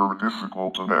encounter a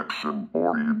difficult and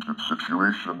action-oriented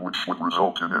situation which would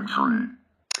result in injury.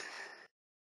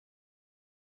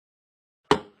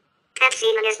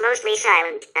 Pepsi-Man is mostly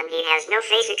silent, and he has no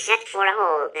face except for a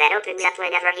hole that opens up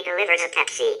whenever he delivers a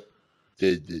Pepsi.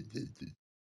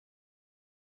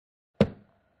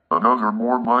 Another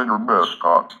more minor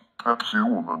mascot, Pepsi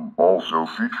Woman, also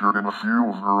featured in a few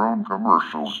of her own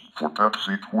commercials for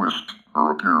Pepsi Twist.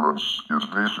 Her appearance is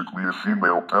basically a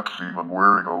female Pepsi-Man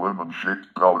wearing a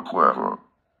lemon-shaped balaclava.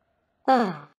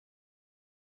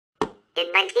 In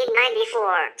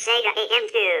 1994, Sega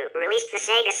AM2 released the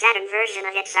Sega Saturn version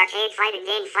of its arcade fighting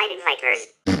game Fighting Vipers.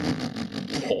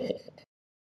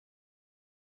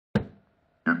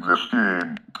 In this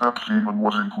game, Pepsi-Man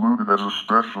was included as a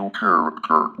special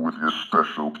character with his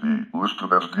specialty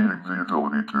listed as being the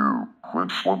ability to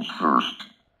quench one's thirst.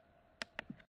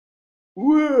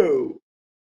 Whoa!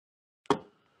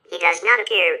 He does not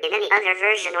appear in any other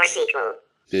version or sequel.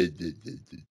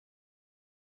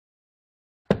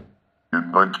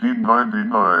 In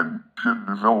 1999, Kid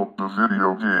developed a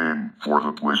video game for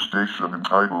the PlayStation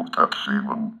entitled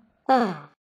Pepsi-Man.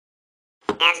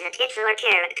 As the titular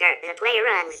character, the player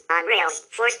runs on rails,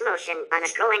 forced motion on a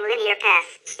scrolling linear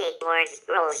path, skateboards,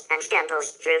 rolls, and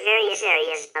stumbles through various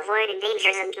areas, avoiding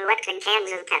dangers and collecting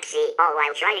cans of Pepsi, all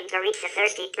while trying to reach a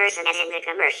thirsty person as in the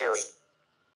commercials.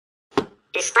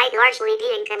 Despite largely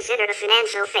being considered a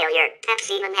financial failure,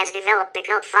 Pepsi-Man has developed a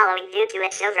cult following due to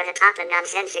its over-the-top and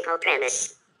nonsensical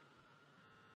premise.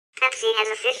 Pepsi has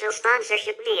official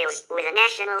sponsorship deals with the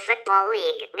National Football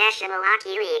League, National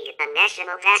Hockey League, and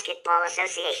National Basketball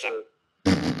Association.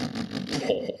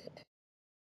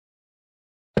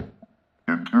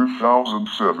 In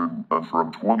 2007, and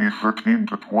from 2013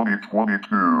 to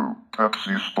 2022,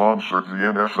 Pepsi sponsored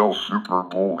the NFL Super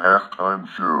Bowl halftime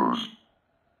shows.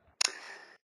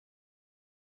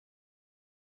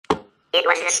 It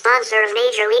was the sponsor of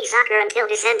Major League Soccer until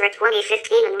December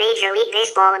 2015 and Major League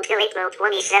Baseball until April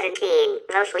 2017,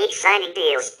 both leagues signing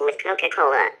deals with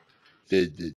Coca-Cola.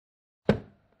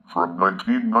 From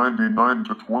 1999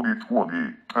 to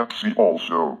 2020, Pepsi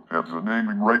also had the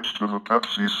naming rights to the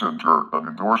Pepsi Center, an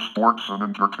indoor sports and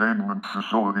entertainment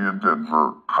facility in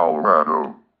Denver,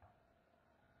 Colorado.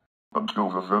 Until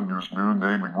the venue's new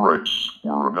naming rights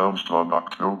were announced on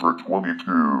October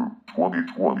 22,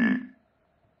 2020.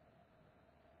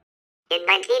 In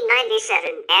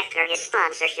 1997, after his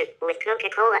sponsorship with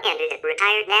Coca-Cola ended,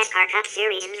 retired NASCAR Cup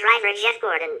Series driver Jeff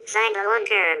Gordon signed a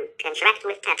long-term contract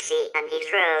with Pepsi, and he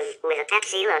drove with the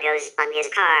Pepsi logos on his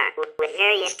car with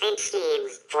various paint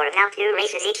schemes for about 2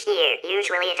 races each year,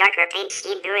 usually a darker paint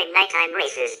scheme during nighttime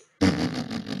races.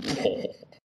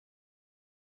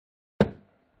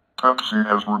 Pepsi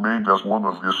has remained as one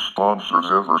of his sponsors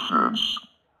ever since.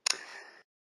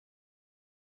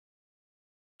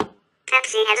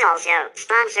 Pepsi has also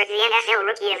sponsored the NFL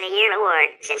Rookie of the Year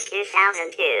award since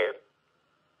 2002.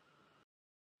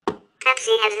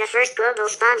 Pepsi has the first global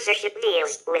sponsorship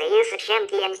deals with the UEFA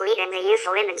Champions League and the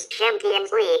UEFA Women's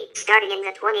Champions League, starting in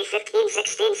the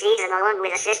 2015-16 season along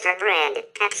with a sister brand,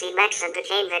 Pepsi Max, and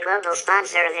became the global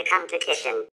sponsor of the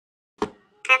competition.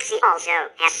 Pepsi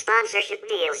also has sponsorship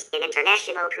deals in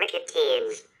international cricket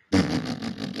teams.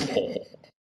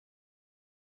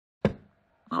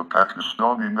 The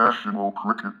Pakistani national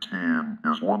cricket team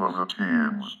is one of the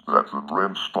teams that the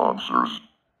brand sponsors.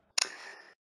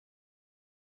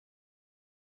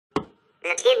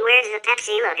 The team wears the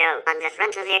Pepsi logo on the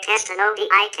front of their Test and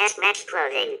ODI Test match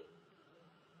clothing.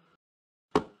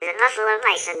 The Buffalo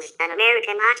Bisons, an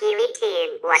American Hockey League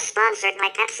team, was sponsored by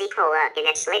Pepsi-Cola. In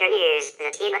its later years, the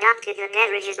team adopted the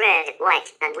beverage's red, white,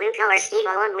 and blue color scheme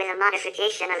along with a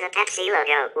modification of the Pepsi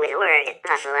logo with the word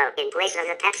Buffalo in place of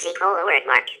the Pepsi-Cola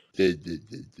wordmark.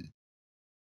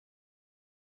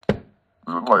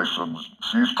 The Bisons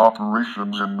ceased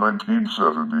operations in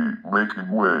 1970, making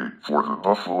way for the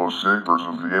Buffalo Sabres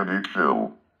of the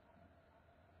NHL.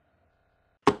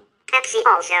 Pepsi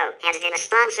also has been a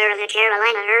sponsor of the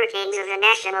Carolina Hurricanes of the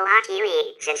National Hockey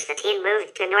League since the team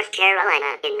moved to North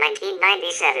Carolina in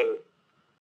 1997.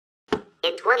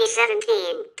 In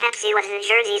 2017, Pepsi was the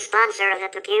jersey sponsor of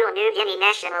the Papua New Guinea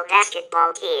national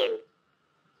basketball team.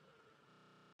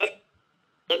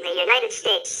 In the United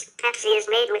States, Pepsi is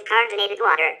made with carbonated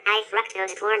water, high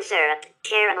fructose corn syrup,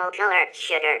 caramel color,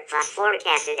 sugar, phosphoric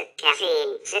acid,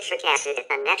 caffeine, citric acid,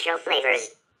 and natural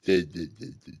flavors.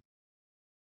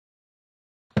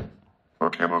 A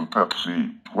can of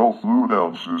Pepsi, 12 fluid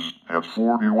ounces, has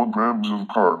 41 grams of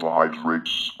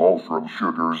carbohydrates, all from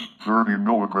sugars, 30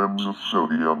 milligrams of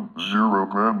sodium, 0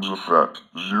 grams of fat,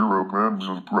 0 grams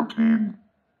of protein,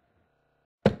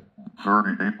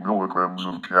 38 milligrams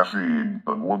of caffeine,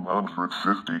 and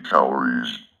 150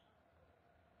 calories.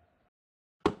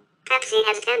 Pepsi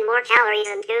has 10 more calories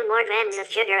and 2 more grams of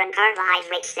sugar and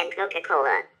carbohydrates than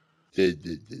Coca-Cola.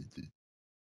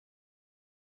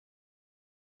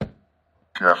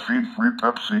 Caffeine-free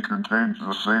Pepsi contains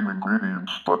the same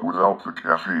ingredients but without the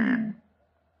caffeine.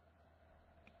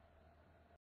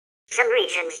 Some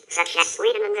regions, such as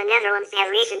Sweden and the Netherlands,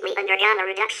 have recently undergone a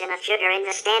reduction of sugar in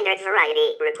the standard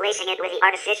variety, replacing it with the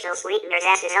artificial sweeteners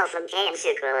acetylsulfam and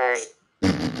sucralose.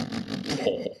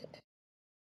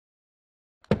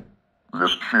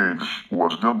 This change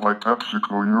was done by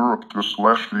PepsiCo Europe to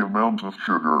slash the amount of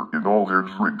sugar in all their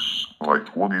drinks by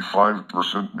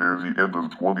 25% near the end of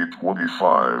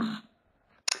 2025.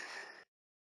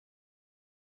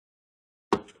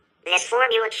 This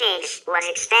formula change was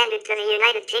expanded to the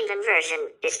United Kingdom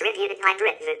version, distributed by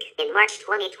Britvic in March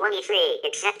 2023,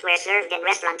 except where served in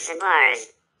restaurants and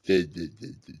bars.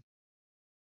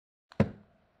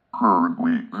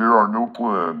 Currently, there are no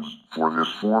plans for this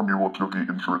formula to be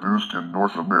introduced in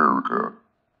North America.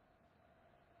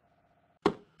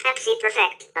 Pepsi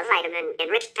Perfect, a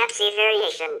vitamin-enriched Pepsi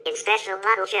variation in special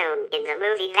bottle shown in the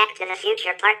movie Back to the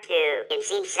Future Part 2 in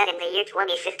scene set in the year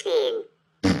 2015.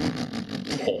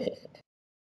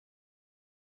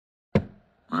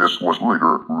 This was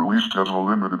later released as a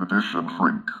limited edition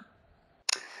drink.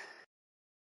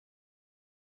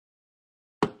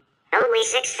 Only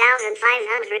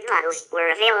 6,500 bottles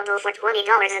were available for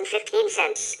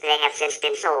 $20.15. They have since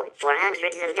been sold for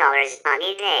hundreds of dollars on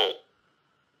eBay.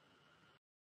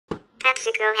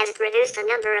 PepsiCo has produced a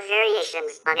number of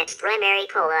variations on its primary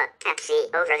cola,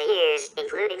 Pepsi, over the years,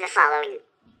 including the following.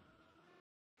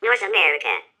 North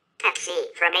America.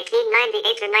 Pepsi, from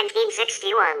 1898 to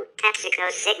 1961,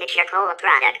 PepsiCo's signature cola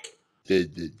product.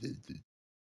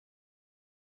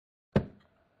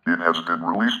 It has been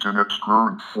released in its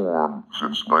current form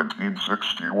since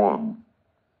 1961.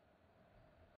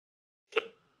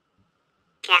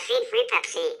 Caffeine-free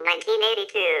Pepsi,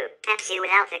 1982, Pepsi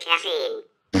without the caffeine.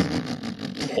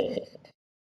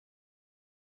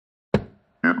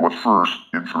 It was first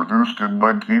introduced in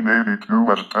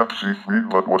 1982 as Pepsi-free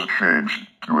but was changed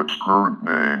to its current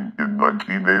name in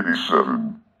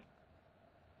 1987.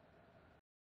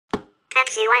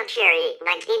 Pepsi Wild Cherry,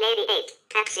 1988,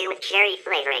 Pepsi with cherry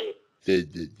flavoring.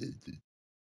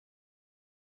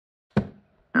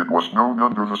 It was known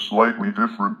under the slightly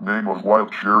different name of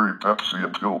Wild Cherry Pepsi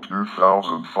until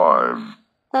 2005.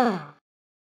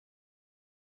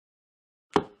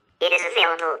 It is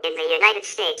available in the United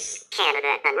States,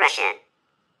 Canada, and Russia.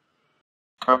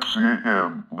 Pepsi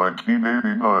AM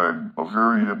 1989, a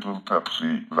variant of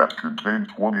Pepsi that contained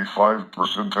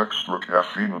 25% extra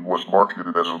caffeine and was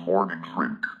marketed as a morning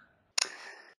drink.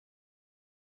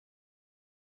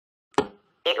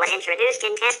 It was introduced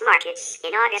in test markets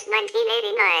in August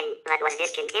 1989, but was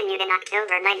discontinued in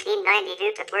October 1990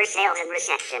 due to poor sales and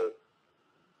reception.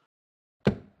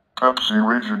 Pepsi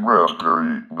Raging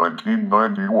Raspberry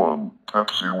 1991,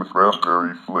 Pepsi with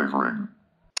raspberry flavoring.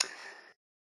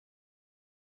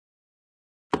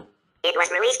 It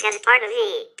was released as part of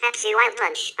the Pepsi Wild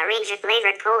Punch, a range of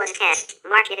flavored colas test,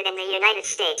 marketed in the United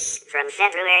States from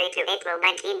February to April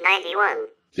 1991.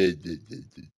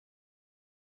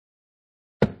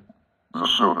 The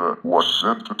soda was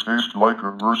said to taste like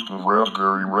a burst of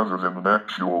raspberry rather than an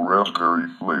actual raspberry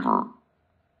flavor.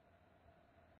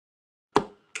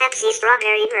 Pepsi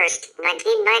Strawberry Burst,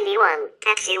 1991,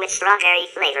 Pepsi with strawberry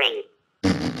flavoring.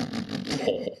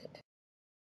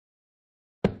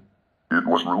 It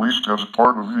was released as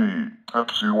part of the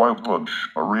Pepsi Wild Punch,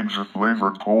 a range of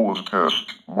flavored colas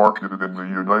test, marketed in the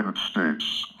United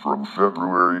States from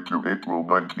February to April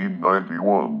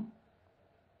 1991.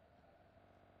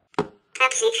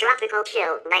 Pepsi Tropical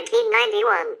Chill,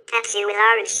 1991, Pepsi with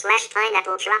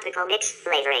orange/pineapple tropical mix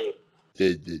flavoring.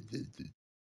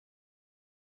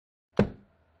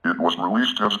 It was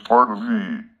released as part of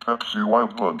the Pepsi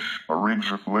Wild Punch, a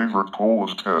range of flavored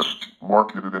colas test,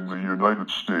 marketed in the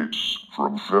United States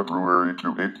from February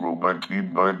to April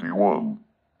 1991.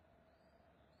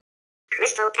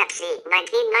 Crystal Pepsi,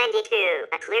 1992,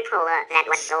 a clear cola that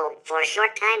was sold for a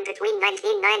short time between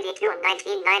 1992 and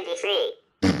 1993.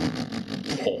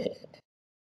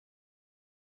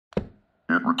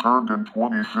 It returned in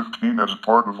 2015 as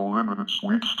part of a limited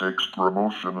sweepstakes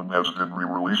promotion and has been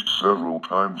re-released several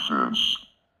times since.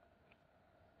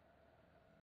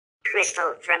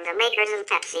 Crystal, from the makers of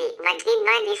Pepsi,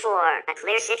 1994, a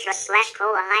clear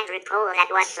citrus/cola hybrid cola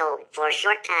that was sold for a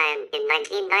short time in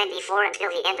 1994 until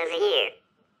the end of the year.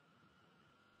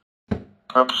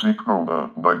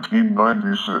 Pepsi-Cola,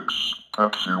 1996,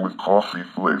 Pepsi with coffee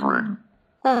flavoring.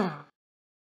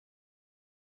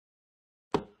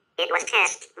 It was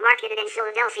marketed in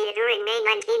Philadelphia during May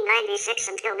 1996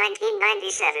 until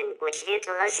 1997, which due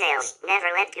to low sales,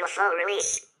 never led to a full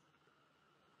release.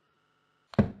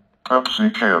 Pepsi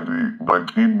Candy,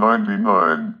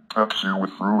 1999, Pepsi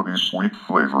with fruity sweet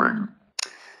flavoring.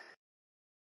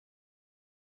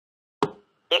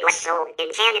 It was sold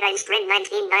in Canada in spring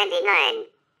 1999.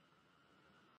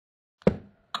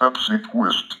 Pepsi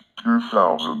Twist,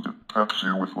 2000,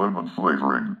 Pepsi with lemon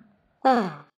flavoring.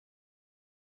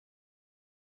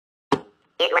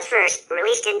 It was first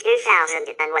released in 2000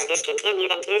 and was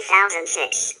discontinued in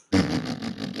 2006.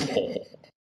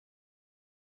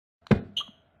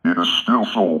 It is still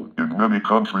sold in many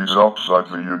countries outside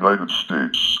the United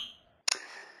States.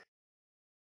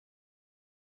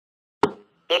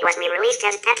 It was re-released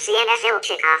as Pepsi NFL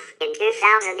Kickoff in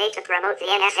 2008 to promote the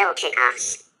NFL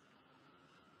kickoffs.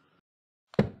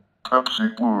 Pepsi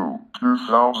Blue,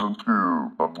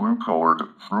 2002, a blue-colored,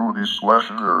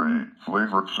 fruity/berry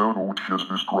flavored soda which is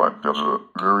described as a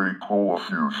berry cola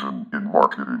fusion in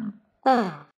marketing.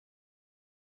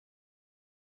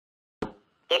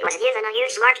 It was given a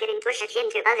huge marketing push akin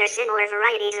to other similar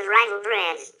varieties of rival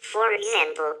brands, for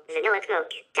example, Vanilla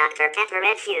Coke, Dr. Pepper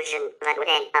Red Fusion, but would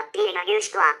end up being a huge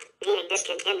flop, being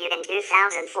discontinued in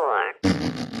 2004.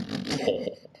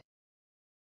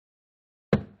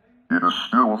 It is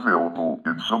still available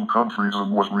in some countries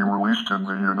and was re-released in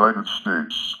the United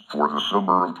States for the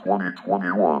summer of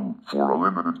 2021 for a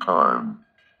limited time.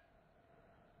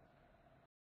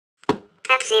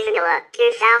 Pepsi Vanilla,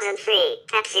 2003,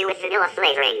 Pepsi with vanilla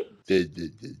flavoring.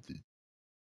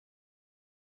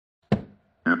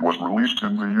 It was released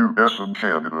in the US and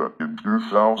Canada in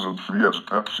 2003 as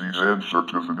Pepsi's answer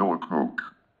to Vanilla Coke.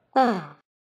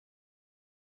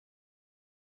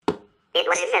 It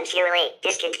was eventually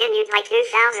discontinued by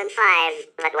 2005,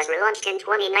 but was relaunched in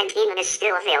 2019 and is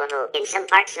still available in some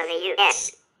parts of the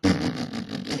US.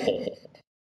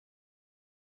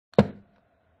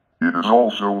 It is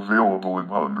also available in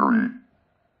Hungary.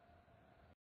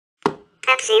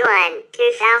 Pepsi Lime,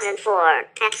 2004,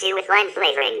 Pepsi with lime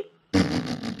flavoring.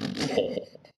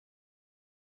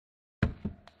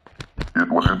 It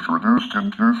was introduced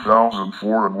in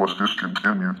 2004 and was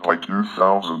discontinued by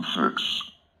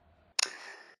 2006.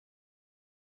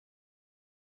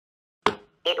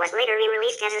 It was later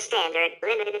re-released as a standard,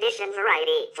 limited edition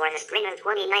variety for the spring of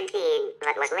 2019,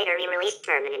 but was later re-released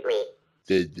permanently.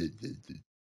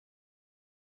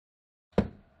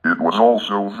 It was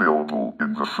also available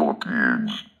in the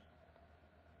Philippines.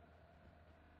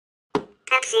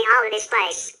 Pepsi Holiday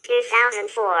Spice,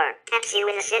 2004, Pepsi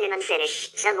with a cinnamon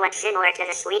finish, somewhat similar to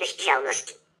the Swedish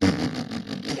Gelmust.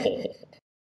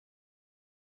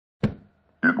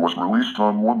 It was released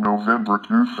on 1 November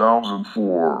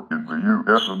 2004 in the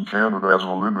US and Canada as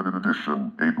a limited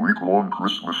edition, 8-week-long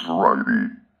Christmas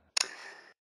variety.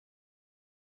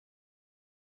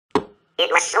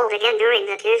 It was sold again during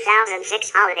the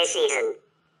 2006 holiday season.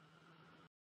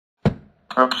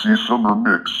 Pepsi Summer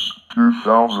Mix,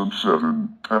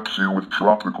 2007, Pepsi with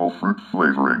tropical fruit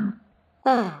flavoring.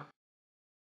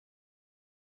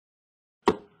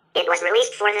 It was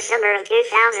released for the summer of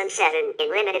 2007 in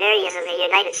limited areas of the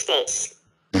United States.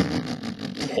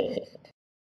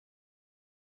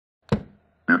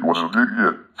 It was a big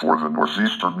hit for the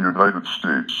northeastern United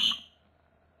States.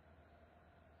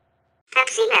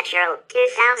 Pepsi Natural,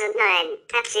 2009,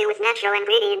 Pepsi with natural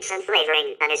ingredients and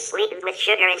flavoring, and is sweetened with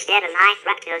sugar instead of high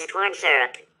fructose corn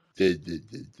syrup. It is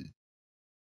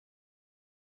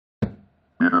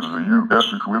the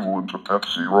US equivalent to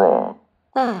Pepsi Raw.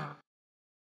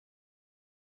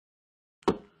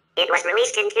 It was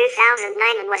released in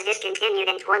 2009 and was discontinued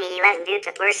in 2011 due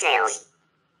to poor sales.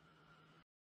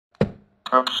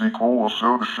 Pepsi-Cola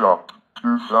Soda Shop,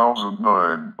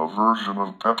 2009, a version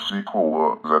of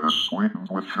Pepsi-Cola that is sweetened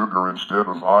with sugar instead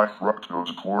of high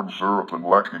fructose corn syrup and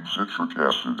lacking citric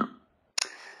acid.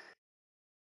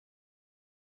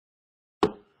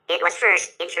 It was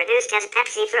first introduced as a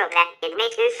Pepsi throwback in May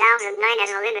 2009 as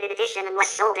a limited edition and was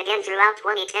sold again throughout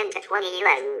 2010 to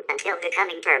 2011 until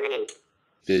becoming permanent.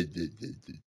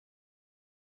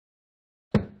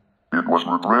 It was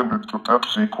rebranded to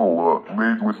Pepsi-Cola,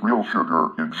 made with real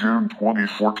sugar, in June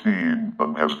 2014,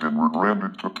 and has been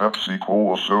rebranded to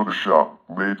Pepsi-Cola Soda Shop,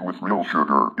 made with real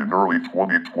sugar, in early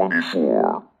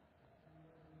 2024.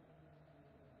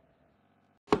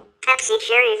 Pepsi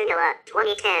Cherry Vanilla,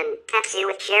 2010, Pepsi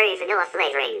with cherry vanilla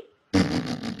flavoring.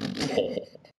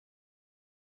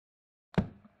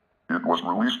 It was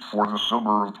released for the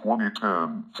summer of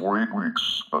 2010 for 8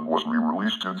 weeks and was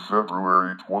re-released in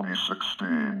February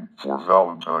 2016 for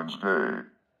Valentine's Day.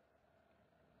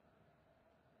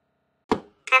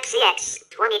 Pepsi X,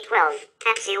 2012,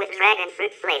 Pepsi with dragon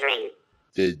fruit flavoring.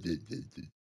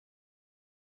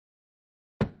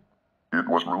 It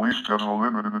was released as a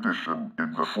limited edition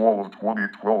in the fall of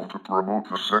 2012 to promote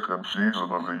the second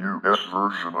season of the US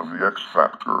version of the X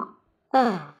Factor.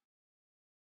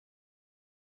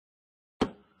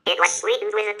 It was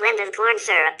sweetened with a blend of corn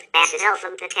syrup,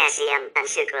 acesulfame potassium, and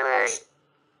sucralose.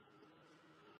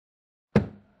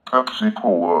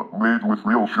 Pepsi-Cola, made with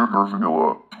real sugar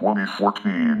vanilla,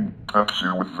 2014,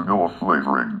 Pepsi with vanilla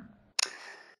flavoring.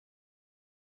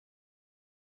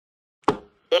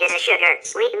 It is a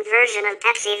sugar-sweetened version of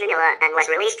Pepsi Vanilla and was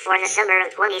released for the summer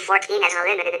of 2014 as a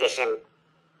limited edition.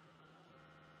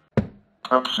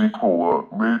 Pepsi-Cola,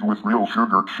 made with real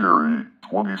sugar cherry,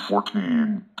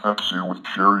 2014, Pepsi with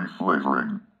cherry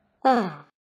flavoring.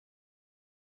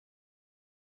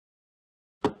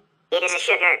 It is a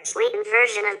sugar-sweetened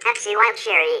version of Pepsi Wild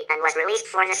Cherry and was released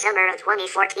for the summer of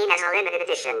 2014 as a limited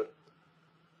edition.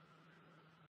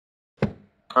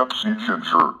 Pepsi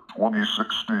Ginger,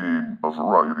 2016, a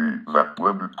variety that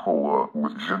blended cola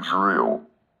with ginger ale.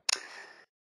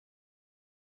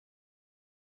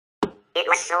 It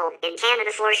was sold in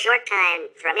Canada for a short time,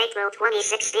 from April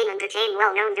 2016 and became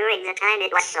well known during the time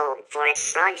it was sold for its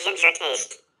strong ginger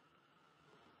taste.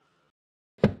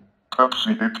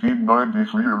 Pepsi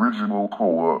 1893 Original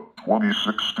Cola,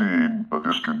 2016, a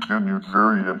discontinued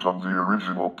variant of the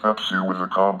original Pepsi with a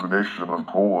combination of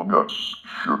cola nuts,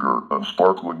 sugar, and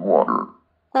sparkling water.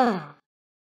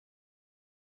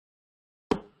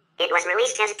 It was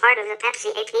released as part of the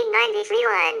Pepsi 1893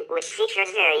 line, which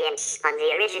features variants on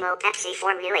the original Pepsi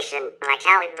formulation by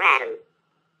Caleb Bradham.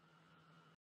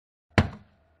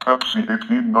 Pepsi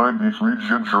 1893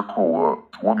 Ginger Cola,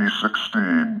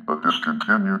 2016, a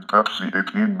discontinued Pepsi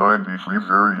 1893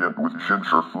 variant with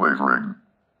ginger flavoring.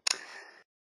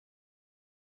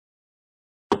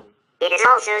 It is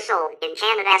also sold in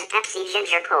Canada as Pepsi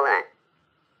Ginger Cola.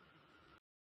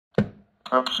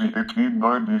 Pepsi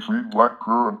 1893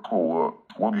 Blackcurrant Cola,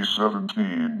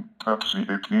 2017, Pepsi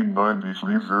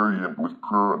 1893 variant with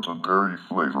currant and berry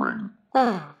flavoring.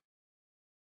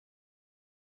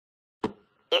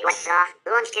 It was soft,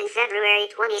 launched in February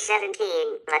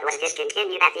 2017, but was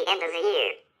discontinued at the end of the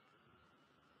year.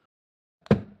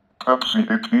 Pepsi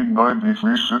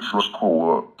 1893 Citrus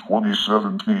Cola,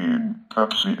 2017,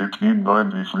 Pepsi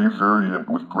 1893 variant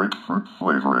with grapefruit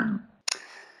flavoring.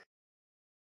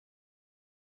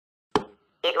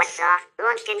 It was soft,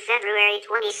 launched in February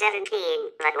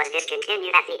 2017, but was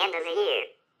discontinued at the end of the year.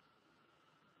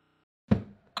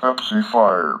 Pepsi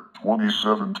Fire,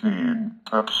 2017,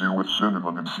 Pepsi with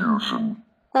cinnamon infusion.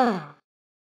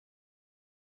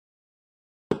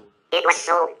 It was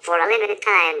sold for a limited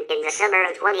time in the summer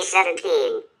of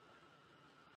 2017.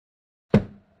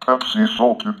 Pepsi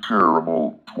Salted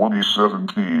Caramel,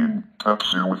 2017,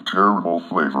 Pepsi with caramel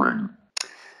flavoring.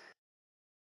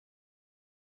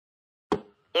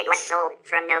 It was sold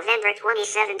from November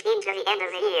 2017 to the end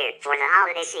of the year for the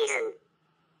holiday season.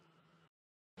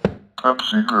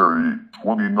 Pepsi Berry,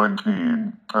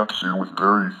 2019, Pepsi with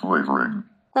berry flavoring.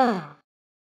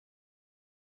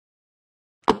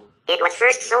 It was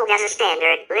first sold as a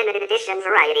standard, limited edition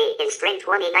variety in spring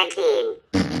 2019.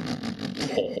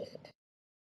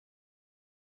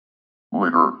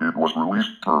 Later, it was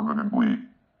released permanently.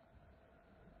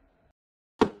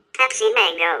 Pepsi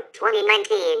Mango,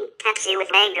 2019, Pepsi with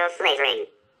mango flavoring.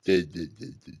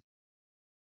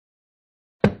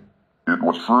 It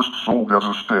was first sold as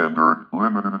a standard,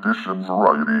 limited edition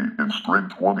variety in spring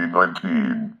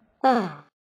 2019.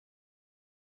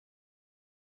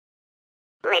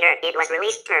 Later, it was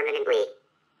released permanently.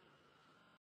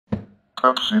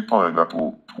 Pepsi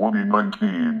Pineapple,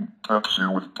 2019,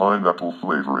 Pepsi with pineapple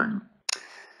flavoring.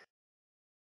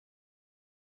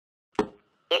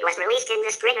 It was released in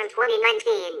the spring of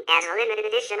 2019 as a limited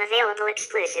edition available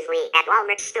exclusively at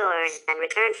Walmart stores and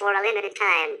returned for a limited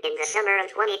time in the summer of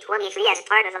 2023 as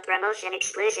part of a promotion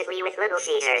exclusively with Little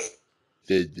Caesars.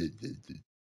 It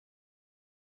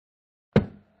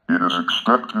is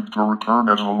expected to return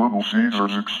as a Little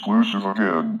Caesars exclusive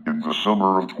again in the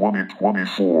summer of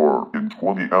 2024 in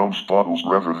 20-ounce bottles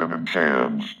rather than in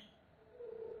cans.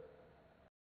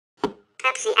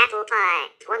 Pepsi Apple Pie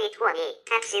 2020,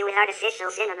 Pepsi with artificial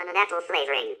cinnamon and apple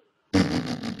flavoring.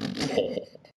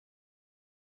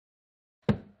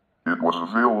 It was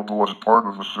available as part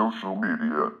of a social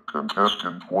media contest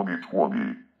in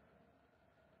 2020.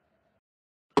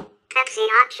 Pepsi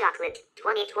Hot Chocolate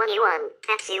 2021,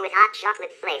 Pepsi with hot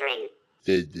chocolate flavoring.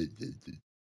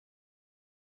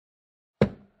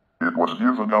 It was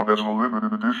given out as a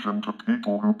limited edition to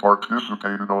people who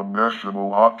participated on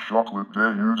National Hot Chocolate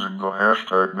Day using the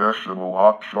hashtag National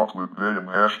Hot Chocolate Day and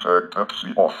hashtag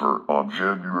Pepsi offer on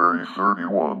January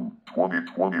 31,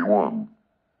 2021.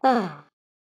 Only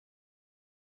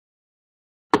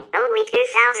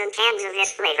 2,000 cans of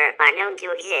this flavor are known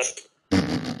to exist.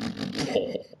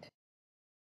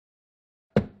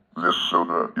 This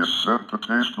soda is said to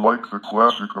taste like the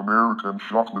classic American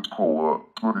chocolate cola,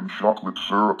 putting chocolate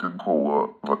syrup in cola,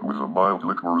 but with a mild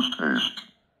licorice taste.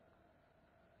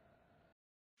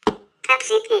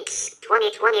 Pepsi Peaks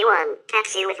 2021,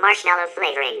 Pepsi with marshmallow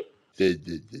flavoring. It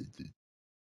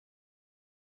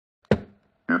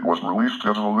was released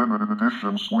as a limited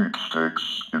edition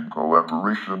sweepstakes in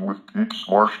collaboration with Peaks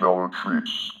Marshmallow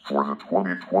Treats for the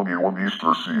 2021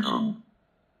 Easter season.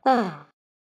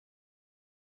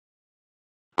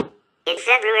 In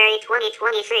February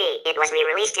 2023, it was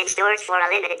re-released in stores for a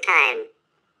limited time.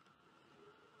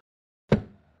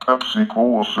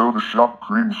 Pepsi-Cola Soda Shop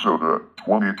Cream Soda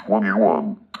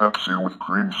 2021, Pepsi with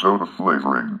cream soda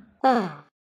flavoring.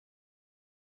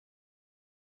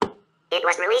 It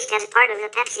was released as part of the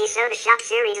Pepsi Soda Shop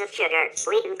series of sugar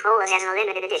sweetened colas as a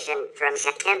limited edition from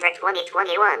September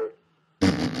 2021.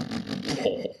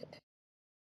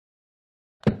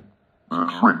 The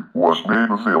drink was made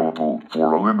available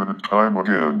for a limited time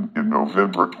again in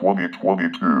November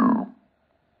 2022.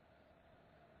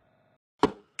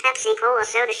 Pepsi-Cola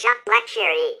Soda Shop Black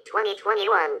Cherry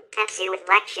 2021, Pepsi with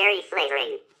black cherry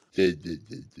flavoring. It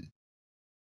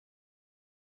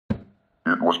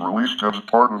was released as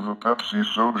part of the Pepsi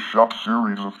Soda Shop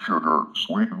series of sugar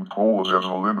sweetened colas as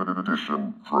a limited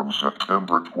edition from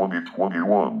September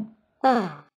 2021.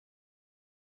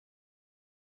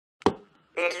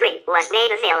 The drink was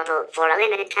made available for a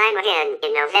limited time again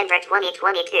in November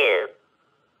 2022.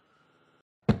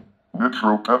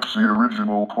 Nitro Pepsi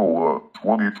Original Cola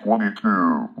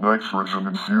 2022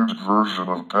 nitrogen-infused version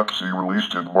of Pepsi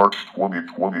released in March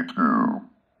 2022.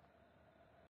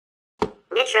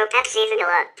 Nitro Pepsi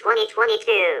Vanilla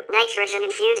 2022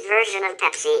 nitrogen-infused version of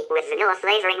Pepsi with vanilla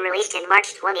flavoring released in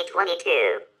March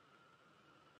 2022.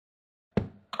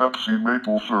 Pepsi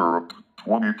Maple Syrup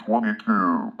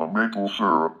 2022, a maple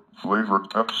syrup flavored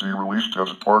Pepsi released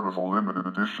as part of a limited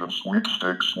edition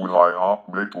sweepstakes with IHOP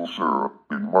maple syrup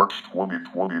in March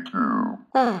 2022.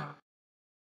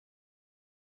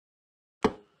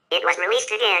 It was released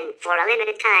again for a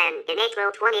limited time in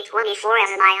April 2024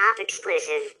 as an IHOP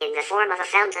exclusive in the form of a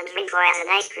fountain drink or as an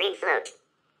ice cream float.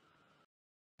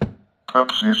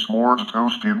 Pepsi S'mores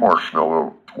Toasty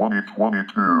Marshmallow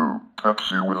 2022,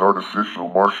 Pepsi with artificial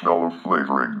marshmallow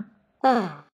flavoring.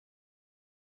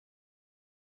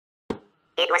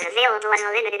 It was available as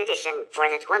a limited edition for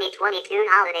the 2022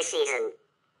 holiday season.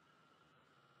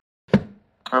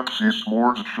 Pepsi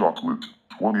S'mores Chocolate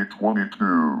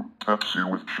 2022,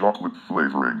 Pepsi with chocolate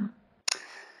flavoring.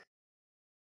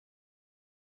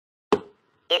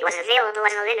 It was available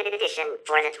as a limited edition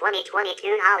for the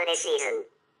 2022 holiday season.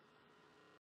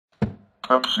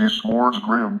 Pepsi S'mores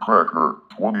Graham Cracker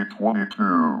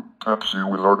 2022,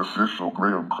 Pepsi with artificial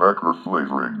graham cracker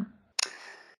flavoring.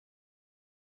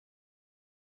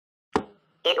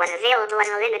 It was available as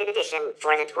a limited edition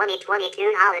for the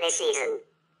 2022 holiday season.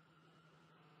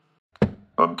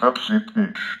 And Pepsi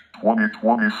Peach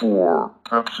 2024,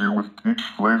 Pepsi with peach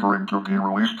flavoring to be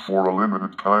released for a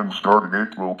limited time starting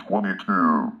April 22,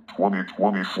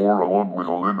 2024 along with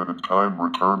a limited time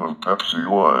return of Pepsi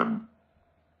Lime.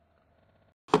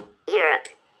 Europe.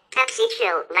 Pepsi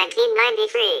Chill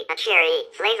 1993, a cherry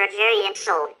flavored variant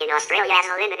sold in Australia as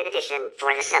a limited edition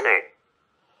for the summer.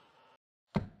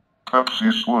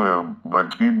 Pepsi Slam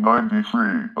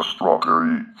 1993, a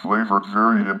strawberry flavored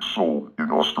variant sold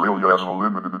in Australia as a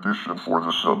limited edition for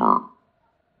the summer.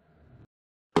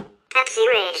 Pepsi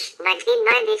Rage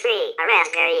 1993, a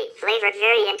raspberry flavored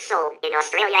variant sold in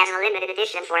Australia as a limited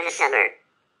edition for the summer.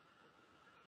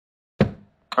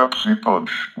 Pepsi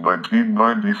Punch,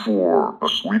 1994, a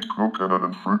sweet coconut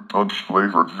and fruit punch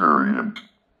flavored variant.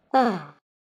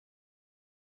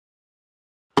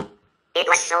 It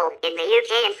was sold in the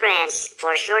UK and France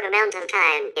for a short amount of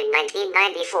time in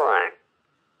 1994.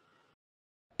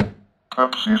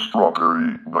 Pepsi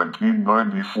Strawberry,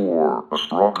 1994, a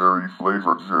strawberry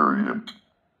flavored variant.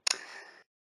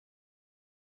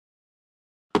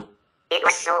 It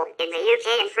was sold in the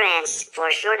UK and France for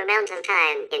a short amount of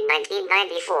time in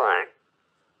 1994.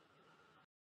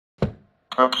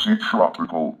 Pepsi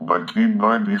Tropical,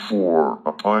 1994,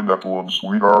 a pineapple and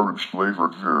sweet orange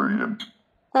flavored variant.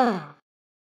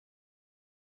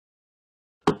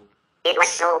 It was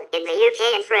sold in the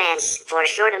UK and France for a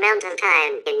short amount of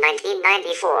time in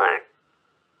 1994.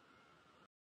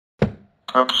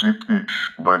 Pepsi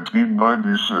Peach,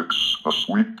 1996, a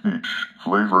sweet peach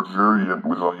flavored variant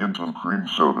with a hint of cream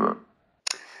soda.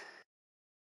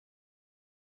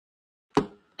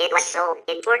 It was sold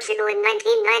in Portugal in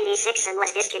 1996 and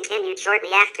was discontinued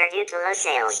shortly after due to low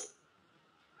sales.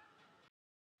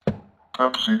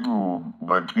 Pepsi Boom,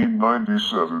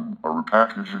 1997, a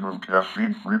repackaging of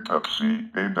caffeine-free Pepsi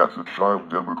aimed at the child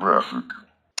demographic.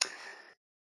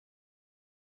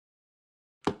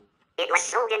 It was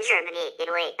sold in Germany,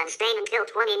 Italy, and Spain until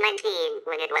 2019,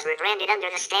 when it was rebranded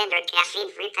under the standard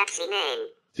caffeine-free Pepsi name.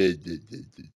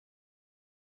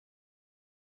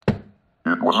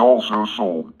 It was also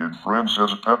sold in France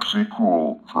as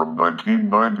Pepsi-Cola from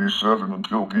 1997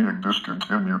 until being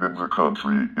discontinued in the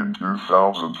country in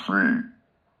 2003.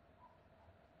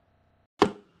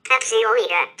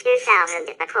 Pepsi-Olida 2000,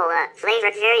 a cola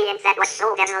flavored variant that was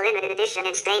sold as a limited edition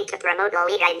in Spain to promote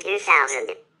Olida in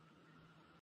 2000.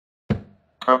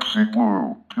 Pepsi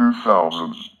Blue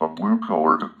 2000s, a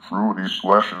blue-colored,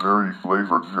 fruity/berry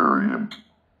flavored variant.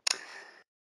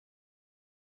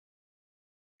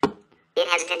 It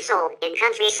has been sold in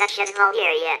countries such as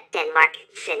Bulgaria, Denmark,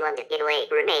 Finland, Italy,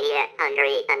 Romania,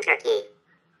 Hungary, and Turkey.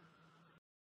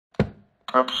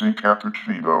 Pepsi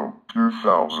Cappuccino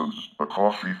 2000s, a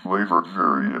coffee-flavored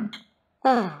variant.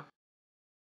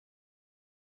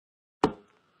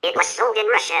 It was sold in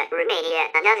Russia, Romania,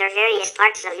 and other various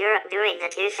parts of Europe during the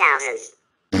 2000s.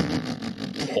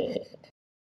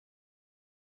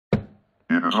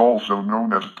 It is also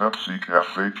known as Pepsi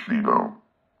Cafecino.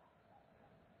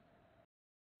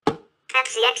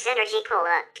 Pepsi X Energy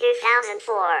Cola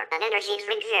 2004, an energy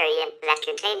drink variant that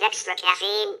contained extra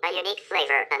caffeine, a unique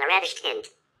flavor, and a reddish tint.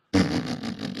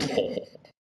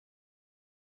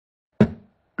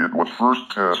 It was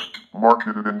first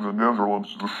marketed in the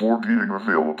Netherlands before being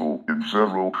available in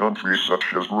several countries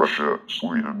such as Russia,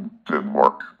 Sweden,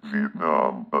 Denmark,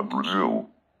 Vietnam, and Brazil.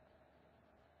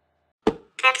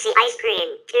 Pepsi Ice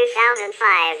Cream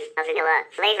 2005, a vanilla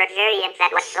flavored variant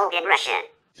that was sold in Russia.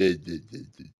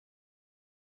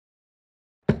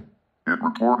 It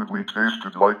reportedly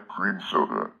tasted like cream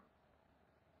soda.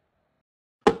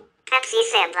 Pepsi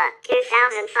Samba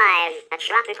 2005, a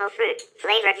tropical fruit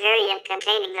flavored variant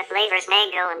containing the flavors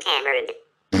mango and tamarind.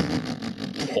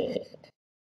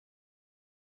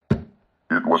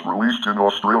 It was released in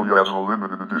Australia as a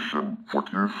limited edition for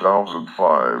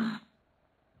 2005.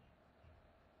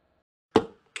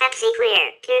 Pepsi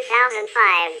Clear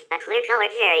 2005, a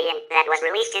clear-colored variant that was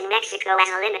released in Mexico as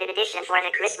a limited edition for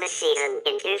the Christmas season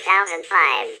in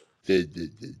 2005.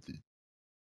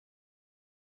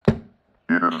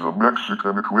 It is the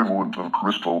Mexican equivalent of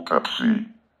Crystal Pepsi.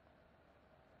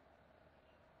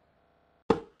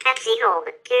 Pepsi Gold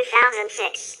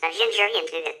 2006, a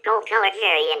ginger-hinted, gold-colored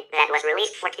variant that was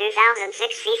released for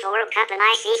 2006 FIFA World Cup and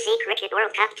ICC Cricket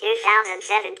World Cup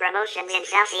 2007 promotions in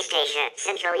Southeast Asia,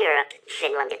 Central Europe,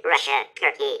 Finland, Russia,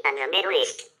 Turkey, and the Middle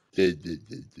East.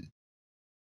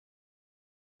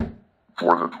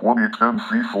 For the 2010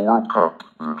 FIFA World Cup,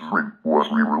 the drink was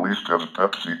re-released as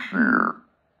Pepsi Cheer.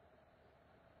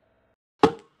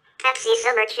 Pepsi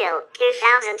Summer Chill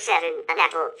 2007, an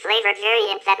apple-flavored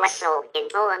variant that was sold in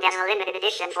Poland as a limited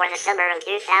edition for the summer of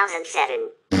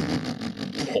 2007.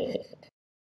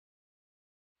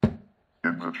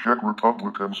 In the Czech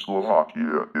Republic and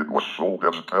Slovakia, it was sold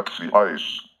as Pepsi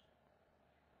Ice.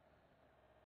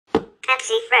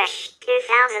 Pepsi Fresh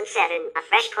 2007, a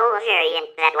fresh cola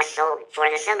variant that was sold for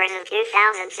the summers of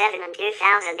 2007 and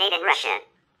 2008 in Russia.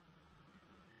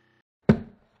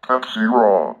 Pepsi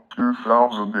Raw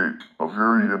 2008, a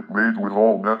variant made with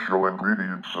all natural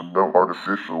ingredients and no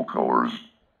artificial colors.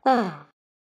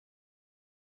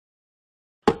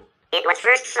 It was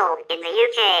first sold in the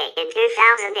UK in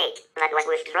 2008, but was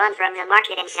withdrawn from the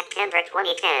market in September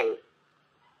 2010.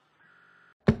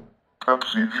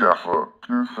 Pepsi Jaffa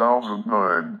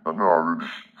 2009, an orange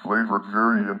flavored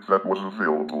variant that was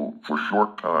available for a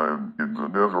short time in the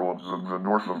Netherlands and the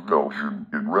north of Belgium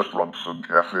in restaurants and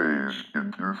cafes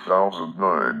in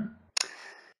 2009.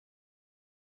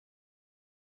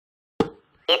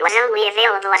 It was only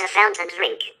available as a fountain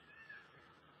drink.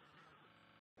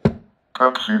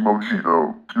 Pepsi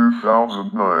Mojito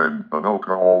 2009, an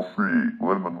alcohol-free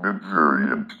lemon mint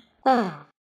variant.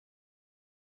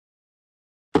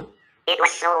 It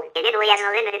was sold in Italy as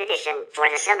a limited edition for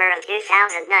the summer of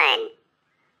 2009.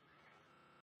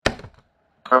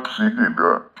 Pepsi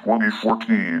Giga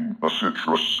 2014, a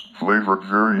citrus-flavored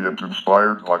variant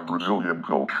inspired by Brazilian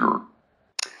culture.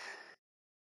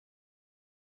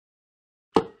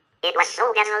 It was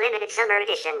sold as a limited summer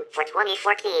edition for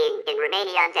 2014 in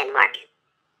Romania and Denmark.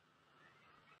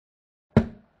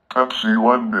 Pepsi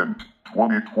Lime Mint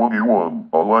 2021,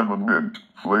 a lemon mint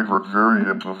flavored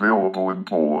variant available in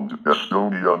Poland,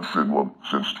 Estonia and Finland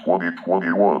since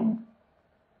 2021.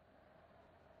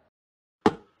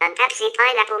 And Pepsi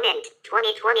Pineapple Mint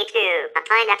 2022, a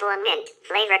pineapple and mint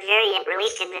flavored variant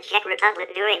released in the Czech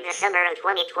Republic during the summer of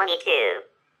 2022.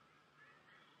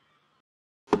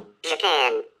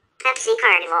 Japan. Pepsi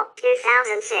Carnival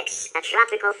 2006, a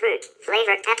tropical fruit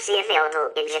flavored Pepsi available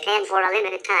in Japan for a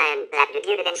limited time that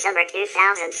debuted in summer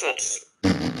 2006.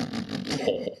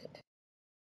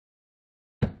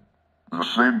 The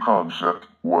same concept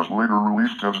was later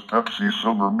released as Pepsi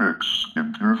Summer Mix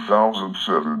in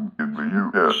 2007 in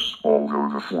the US, although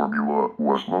the formula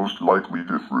was most likely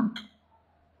different.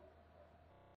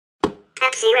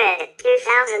 Pepsi Red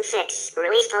 2006,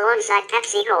 released alongside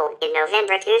PepsiCo in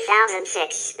November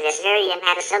 2006. This variant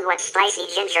had a somewhat spicy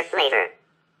ginger flavor.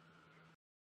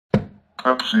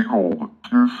 Pepsi Gold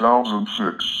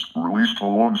 2006, released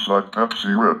alongside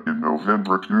Pepsi Red in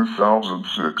November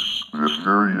 2006. This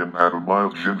variant had a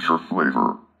mild ginger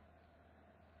flavor.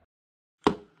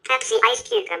 Pepsi Ice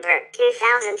Cucumber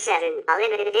 2007, a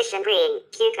limited edition green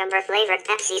cucumber flavored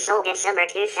Pepsi sold in summer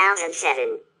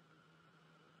 2007.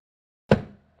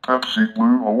 Pepsi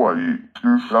Blue Hawaii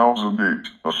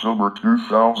 2008, a summer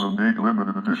 2008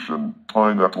 limited edition,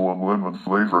 pineapple and lemon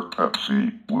flavored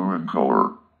Pepsi, blue in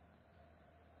color.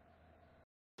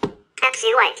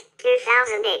 Pepsi White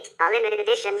 2008, a limited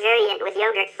edition variant with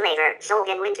yogurt flavor, sold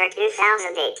in winter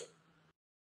 2008.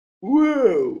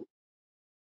 Whoa!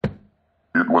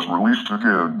 It was released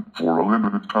again for a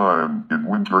limited time in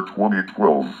winter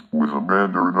 2012 with a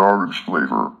mandarin orange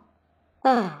flavor.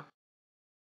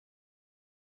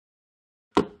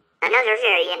 Another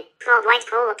variant, called White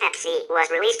Cola Pepsi, was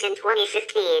released in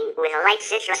 2015 with a light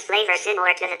citrus flavor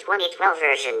similar to the 2012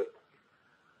 version.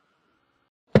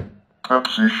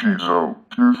 Pepsi Shizo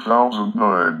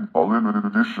 2009, a limited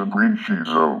edition green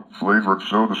Shizo flavored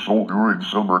soda sold during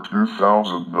summer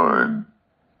 2009.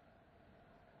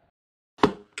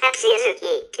 Pepsi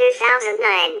Azuki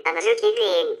 2009, a Azuki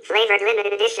green flavored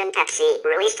limited edition Pepsi,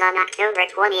 released on October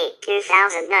 20,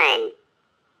 2009.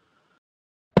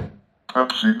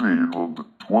 Pepsi Mangled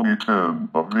 2010,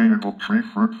 a mangled tree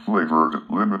fruit flavored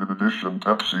limited edition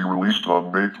Pepsi released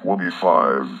on May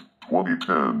 25,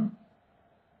 2010.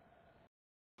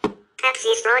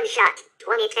 Pepsi Strong Shot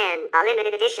 2010, a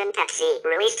limited edition Pepsi,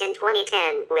 released in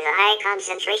 2010 with a high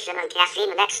concentration of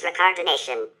caffeine and extra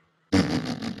carbonation.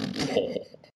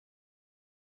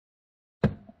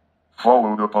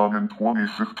 Followed upon in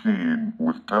 2015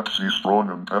 with Pepsi Strong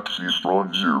and Pepsi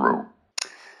Strong Zero.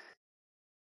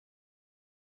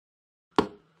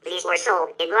 These were sold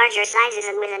in larger sizes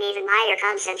and with an even higher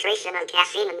concentration of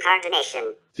caffeine and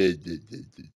carbonation.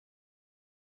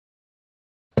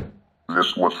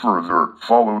 This was further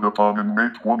followed upon in May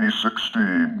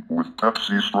 2016 with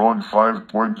Pepsi Strong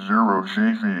 5.0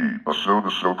 GV, a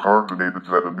soda so carbonated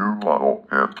that a new bottle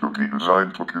had to be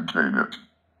designed to contain it.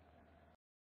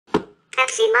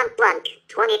 Pepsi Mont Blanc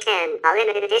 2010, a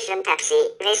limited edition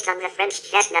Pepsi, based on the French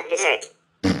chestnut dessert.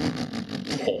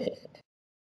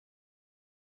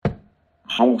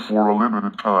 Sold for a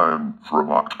limited time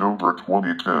from October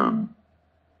 2010.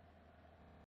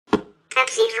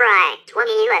 Pepsi Dry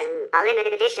 2011, a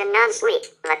limited edition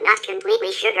non-sweet, but not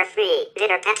completely sugar-free,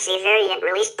 bitter Pepsi variant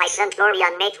released by Suntory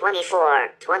on May 24,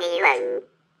 2011.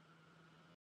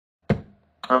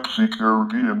 Pepsi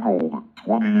Caribbean Gold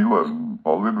 2011,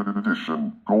 a limited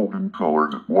edition, golden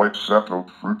colored, white sapo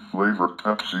fruit flavored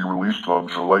Pepsi released on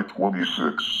July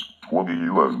 26,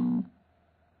 2011.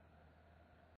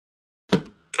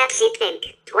 Pepsi Pink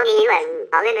 2011,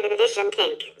 a limited edition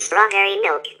pink, strawberry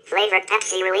milk, flavored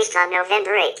Pepsi released on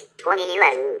November 8,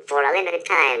 2011, for a limited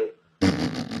time.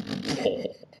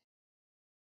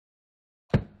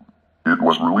 It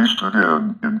was released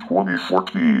again in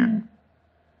 2014.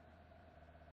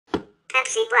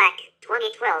 Pepsi Black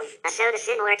 2012, a soda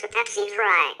similar to Pepsi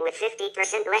Dry, with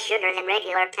 50% less sugar than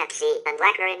regular Pepsi, and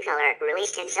blacker in color,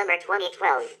 released in summer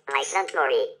 2012, by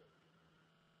Suntory.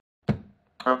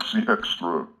 Pepsi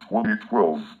Extra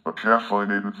 2012, a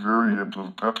caffeinated variant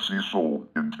of Pepsi sold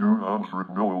in 200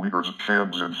 milliliters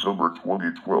cans in summer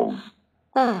 2012.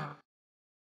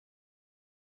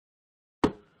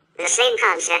 The same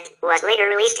concept was later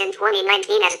released in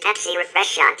 2019 as Pepsi Refresh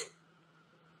Shot.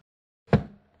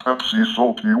 Pepsi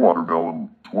Salty Watermelon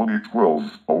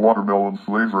 2012, a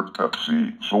watermelon-flavored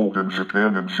Pepsi, sold in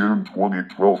Japan in June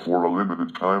 2012 for a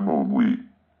limited time only.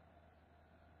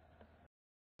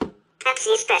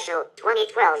 Pepsi Special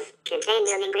 2012 contains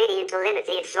an ingredient to limit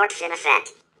the absorption of fat.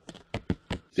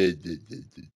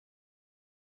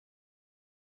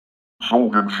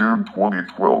 Sold in June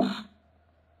 2012.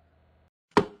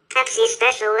 Pepsi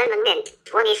Special Lemon Mint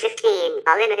 2015,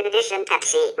 a limited edition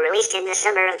Pepsi, released in the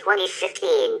summer of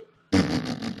 2015.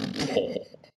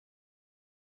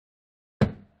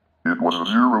 It was a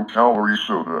zero-calorie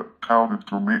soda, touted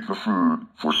to meet the food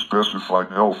for specified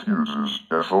health uses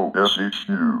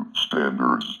FOSHU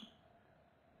standards.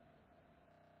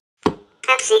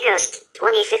 Pepsi Ghost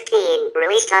 2015,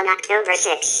 released on October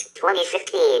 6,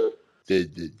 2015.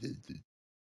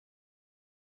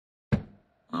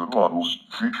 The bottles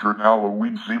featured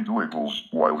Halloween-themed labels,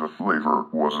 while the flavor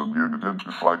was an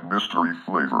unidentified mystery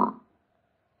flavor.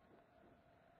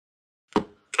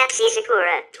 Pepsi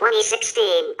Sakura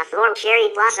 2016, a floral cherry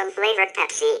blossom flavored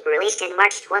Pepsi, released in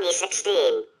March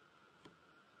 2016.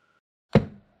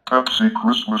 Pepsi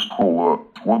Christmas Cola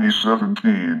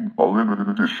 2017, a limited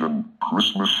edition,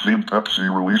 Christmas-themed Pepsi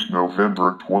released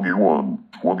November 21,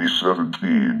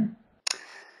 2017.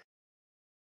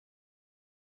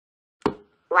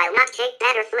 While not cake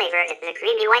batter flavored, the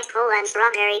creamy white cola and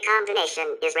strawberry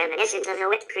combination is reminiscent of the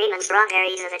whipped cream and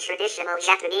strawberries of a traditional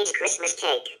Japanese Christmas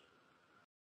cake.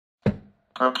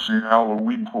 Pepsi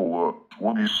Halloween Cola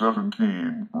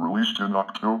 2017, released in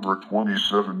October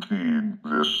 2017.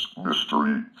 This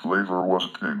mystery flavor was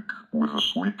pink, with a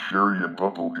sweet cherry and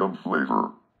bubblegum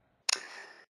flavor.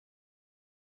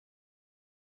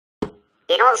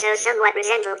 It also somewhat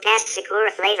resembled past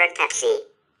Sakura flavored Pepsi.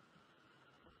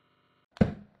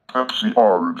 Pepsi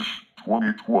Orange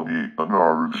 2020, an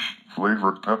orange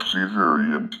flavored Pepsi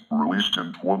variant, released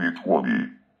in 2020.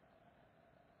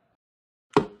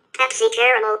 Pepsi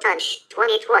Caramel Punch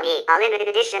 2020, a limited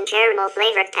edition caramel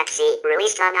flavored Pepsi,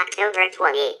 released on October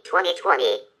 20,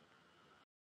 2020.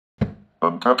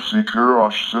 And Pepsi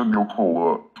Karash Senyo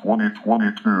Cola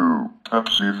 2022,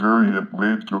 Pepsi variant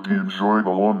made to be enjoyed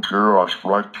along Karash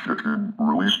fried chicken,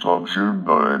 released on June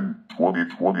 9,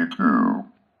 2022.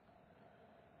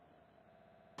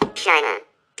 China.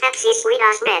 Pepsi Sweet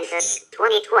Osmanthus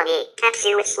 2020,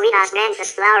 Pepsi with Sweet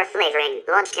Osmanthus flour flavoring,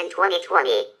 launched in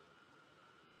 2020.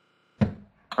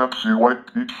 Pepsi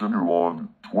White Peach and Oolong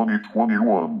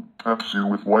 2021, Pepsi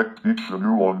with White Peach and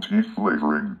Oolong tea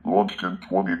flavoring, launched in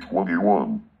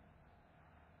 2021.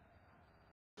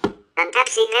 And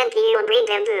Pepsi Vampire and Green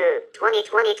Bamboo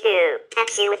 2022,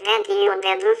 Pepsi with Vampire and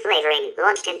Bamboo flavoring,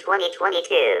 launched in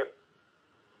 2022.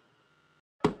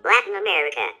 Latin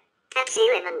America. Pepsi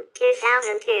Lemon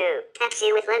 2002,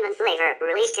 Pepsi with lemon flavor,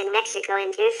 released in Mexico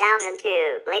in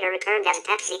 2002, later returned as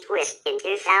Pepsi Twist in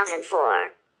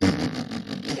 2004.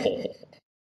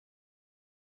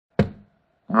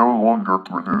 No longer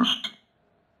produced.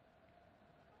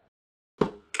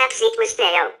 Pepsi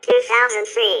Twisteo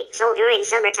 2003, sold during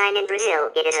summertime in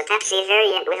Brazil. It is a Pepsi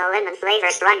variant with a lemon flavor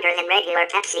stronger than regular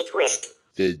Pepsi Twist.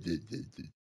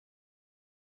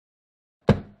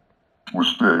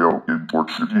 Twisteo in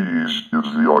Portuguese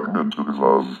is the augmentative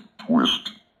of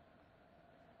twist.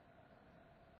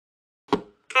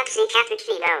 Pepsi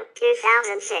Cappuccino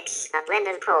 2006, a blend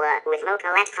of cola with mocha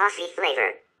latte coffee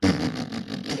flavor.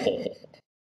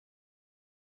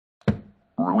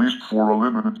 Released for a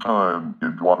limited time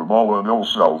in Guatemala and El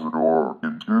Salvador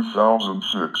in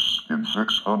 2006 in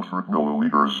 600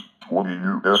 milliliters, 20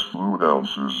 US fluid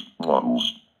ounces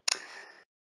bottles.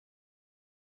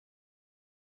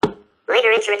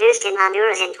 Later introduced in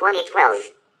Honduras in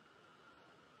 2012.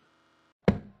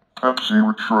 Pepsi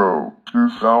Retro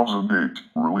 2008,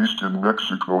 released in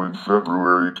Mexico in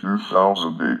February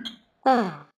 2008.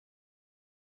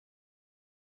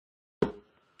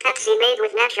 Pepsi made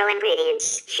with natural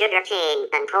ingredients, sugar cane,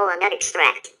 and cola nut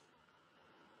extract.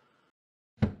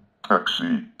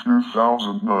 Pepsi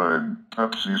 2009,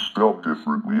 Pepsi spelled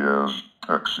differently as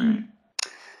Pepsi.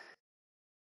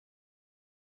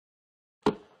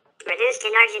 Produced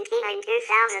in Argentina in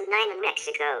 2009 and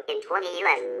Mexico in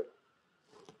 2011.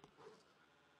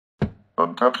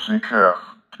 And Pepsi Calf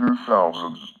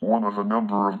 2000s, one of a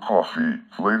number of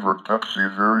coffee-flavored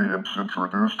Pepsi variants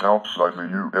introduced outside the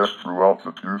U.S. throughout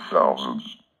the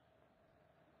 2000s.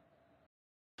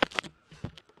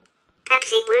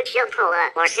 Pepsi Blue Chill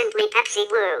Cola, or simply Pepsi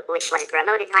Blue, which was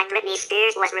promoted by Britney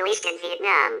Spears, was released in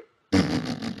Vietnam.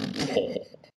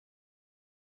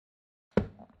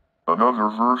 Another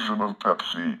version of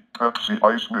Pepsi, Pepsi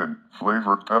Ice Mint,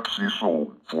 flavored Pepsi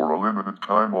sold for a limited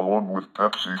time along with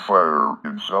Pepsi Fire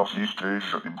in Southeast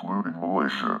Asia including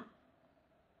Malaysia.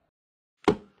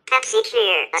 Pepsi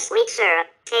Cheer, a sweet syrup,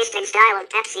 tasting style of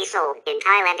Pepsi sold in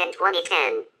Thailand in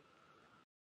 2010.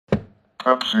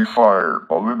 Pepsi Fire,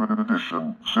 a limited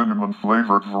edition,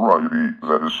 cinnamon-flavored variety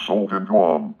that is sold in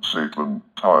Guam, Saipan,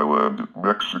 Thailand,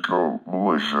 Mexico,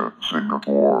 Malaysia,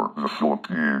 Singapore, the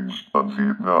Philippines, and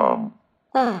Vietnam.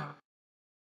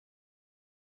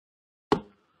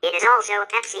 It is also a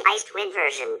Pepsi Ice Twin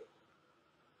version.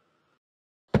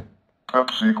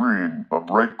 Pepsi Green, a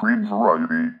bright green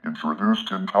variety,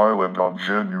 introduced in Thailand on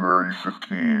January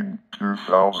 15,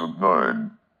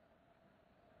 2009.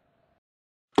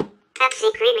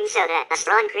 Pepsi Creaming Soda, a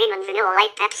strong cream and vanilla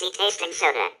light Pepsi tasting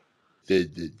soda.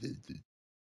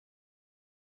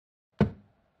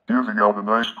 Giving out an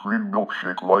ice cream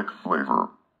milkshake-like flavor.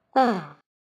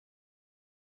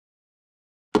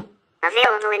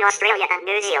 Available in Australia and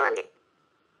New Zealand.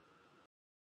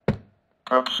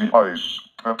 Pepsi Ice,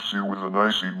 Pepsi with an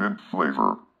icy mint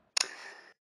flavor.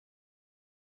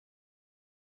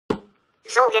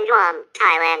 Sold in Guam,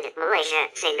 Thailand, Malaysia,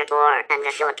 Singapore, and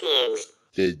the Philippines.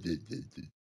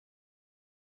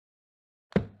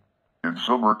 In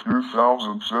summer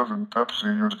 2007,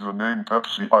 Pepsi used the name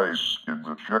Pepsi Ice in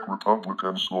the Czech Republic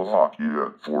and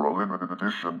Slovakia for a limited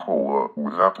edition cola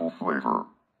with apple flavor.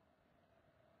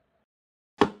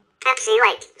 Pepsi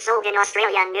Light, sold in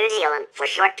Australia and New Zealand for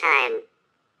short time.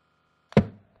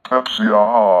 Pepsi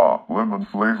Aha,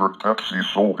 lemon-flavored Pepsi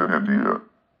sold in India.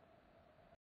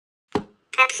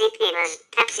 Pepsi Pimas,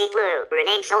 Pepsi Blue,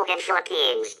 remain sold in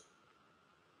Philippines.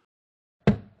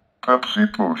 Pepsi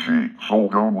Pochi,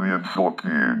 sold only in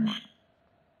Philippines.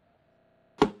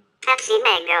 Pepsi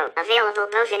Mango, available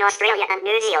both in Australia and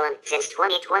New Zealand since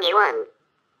 2021.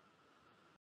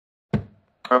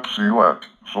 Pepsi Lat,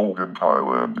 sold in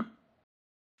Thailand.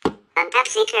 And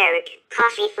Pepsi Coke,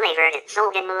 coffee-flavored,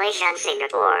 sold in Malaysia and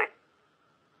Singapore.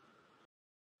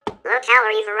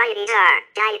 Low-calorie varieties are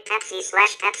Diet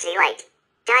Pepsi/Pepsi Light.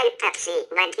 Diet Pepsi,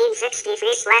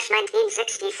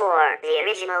 1963/1964, the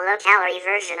original low-calorie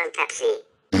version of Pepsi.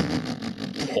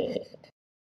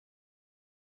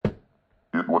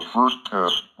 It was first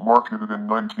marketed in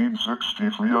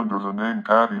 1963 under the name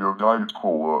Patio Diet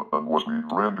Cola and was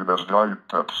rebranded as Diet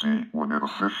Pepsi when it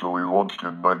officially launched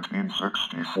in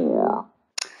 1964.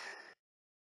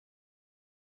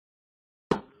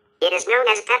 It is known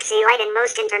as Pepsi Light in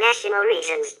most international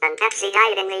regions, and Pepsi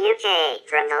Diet in the UK,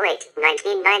 from the late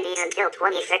 1990s until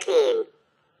 2015.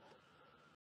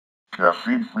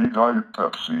 Caffeine-free Diet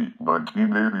Pepsi,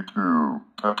 1982,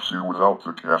 Pepsi without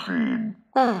the caffeine.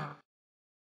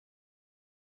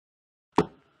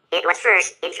 It was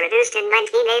first introduced in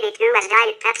 1982 as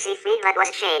Diet Pepsi Free but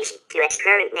was changed to its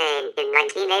current name in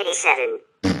 1987.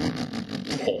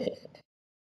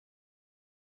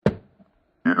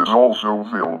 It is also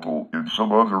available in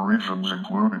some other regions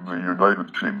including the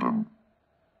United Kingdom.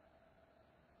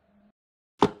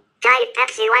 Diet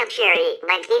Pepsi Wild Cherry,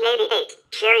 1988.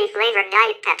 Cherry-flavored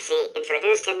Diet Pepsi,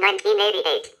 introduced in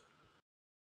 1988.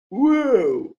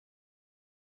 Whoa!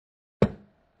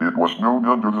 It was known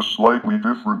under the slightly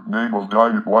different name of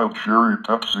Diet Wild Cherry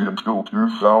Pepsi until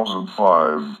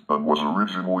 2005, and was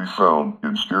originally found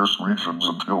in scarce regions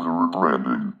until the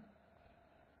rebranding.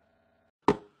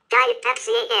 Diet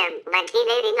Pepsi AM,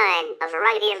 1989, a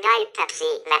variety of Diet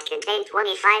Pepsi that contained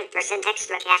 25%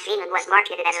 extra caffeine and was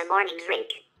marketed as a morning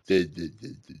drink.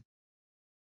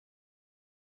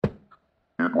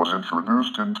 It was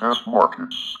introduced in test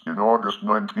markets in August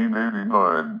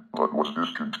 1989, but was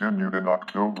discontinued in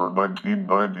October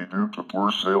 1990 due to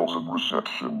poor sales and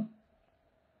reception.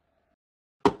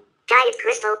 Diet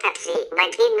Crystal Pepsi,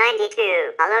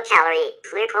 1992, a low-calorie,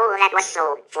 clear cola that was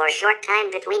sold for a short time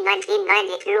between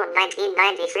 1992 and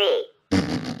 1993.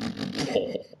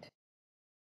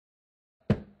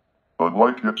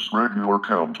 Unlike its regular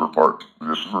counterpart,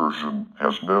 this version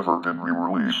has never been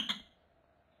re-released.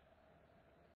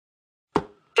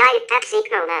 Diet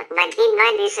Pepsi-Cola,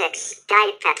 1996,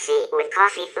 Diet Pepsi with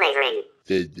coffee flavoring.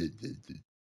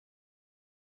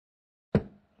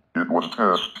 It was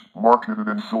marketed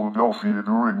in Philadelphia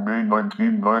during May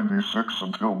 1996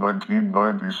 until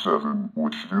 1997,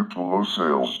 which due to low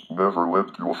sales, never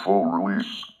led to a full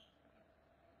release.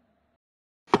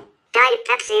 Diet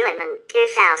Pepsi Lemon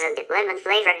 2000 lemon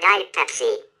flavored Diet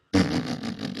Pepsi.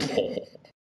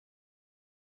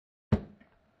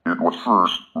 It was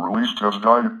first released as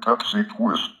Diet Pepsi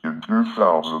Twist in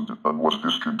 2000 and was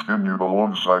discontinued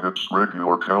alongside its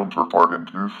regular counterpart in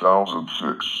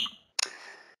 2006.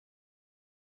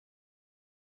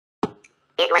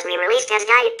 It was re-released as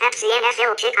Diet Pepsi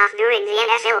NFL Kickoff during the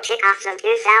NFL Kickoffs of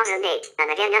 2008,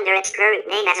 and again under its current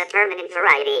name as a permanent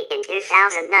variety in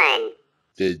 2009.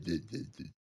 It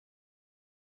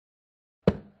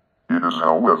is,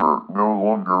 however, no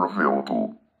longer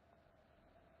available.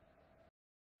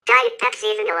 Diet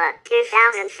Pepsi Vanilla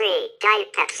 2003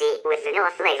 Diet Pepsi with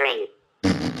vanilla flavoring.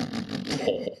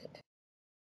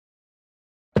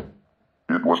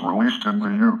 It was released in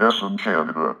the US and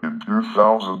Canada in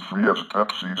 2003 as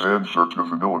Pepsi's answer to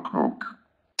Vanilla Coke.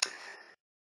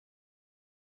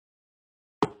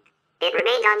 It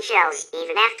remained on shelves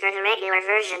even after the regular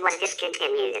version was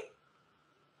discontinued.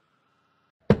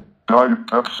 Diet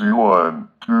Pepsi Lime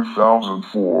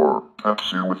 2004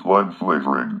 Pepsi with lime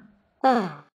flavoring.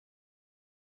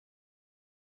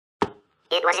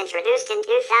 It was introduced in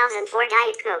 2004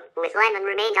 Diet Coke with lime and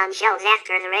remained on shelves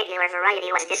after the regular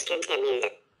variety was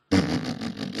discontinued.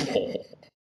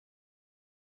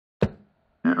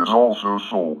 It is also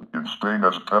sold in Spain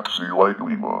as Pepsi Light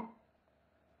Lima.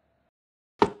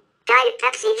 Diet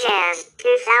Pepsi Jazz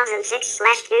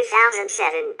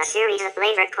 2006/2007, a series of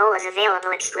flavored colas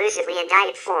available exclusively in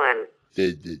diet form.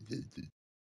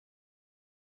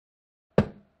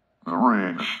 The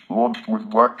range launched with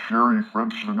black cherry,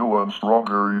 French vanilla, and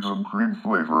strawberries and cream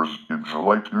flavors in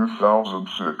July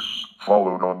 2006,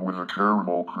 followed on with a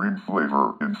caramel cream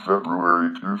flavor in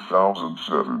February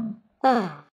 2007.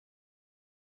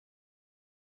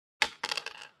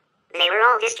 They were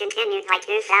all discontinued by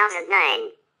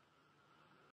 2009.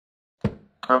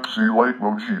 Pepsi Light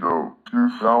Mojito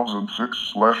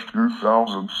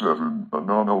 2006/2007, a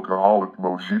non-alcoholic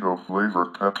mojito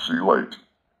flavored Pepsi Light.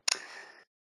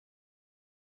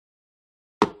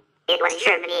 It was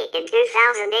Germany in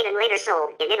 2008 and later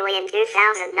sold in Italy in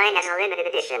 2009 as a limited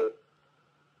edition.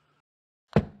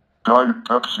 Diet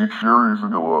Pepsi Cherry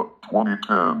Vanilla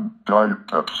 2010, Diet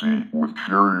Pepsi with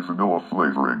cherry vanilla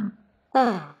flavoring.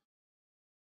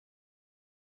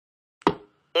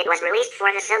 It was released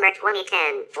for the summer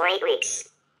 2010 for 8 weeks.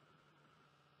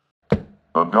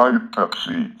 A Diet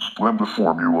Pepsi Splenda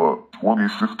Formula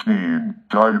 2015,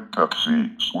 Diet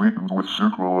Pepsi sweetened with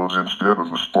sucralose instead of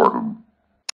aspartame.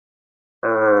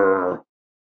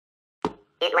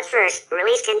 It was first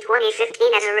released in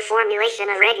 2015 as a reformulation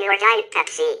of regular Diet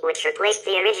Pepsi, which replaced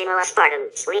the original aspartame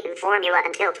sweetened formula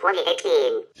until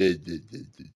 2018.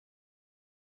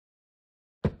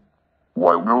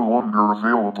 While no longer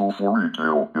available for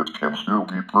retail, it can still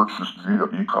be purchased via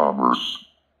e-commerce.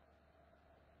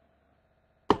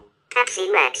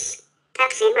 Pepsi Max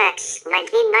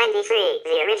 1993,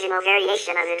 the original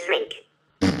variation of the drink.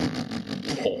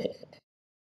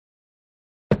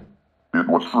 It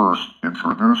was first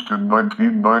introduced in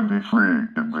 1993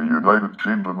 in the United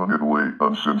Kingdom and Italy,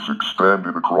 and since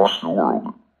expanded across the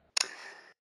world.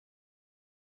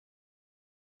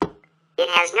 It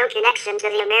has no connection to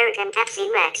the American Pepsi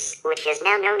Max, which is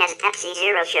now known as Pepsi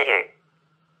Zero Sugar.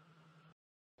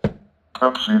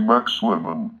 Pepsi Max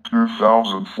Lemon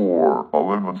 2004, a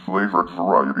lemon-flavored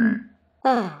variety.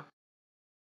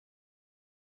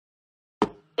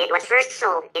 It was first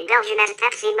sold in Belgium as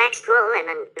Pepsi Max Cool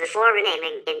Lemon before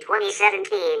renaming in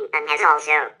 2017, and has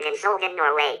also been sold in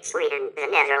Norway, Sweden, the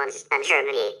Netherlands, and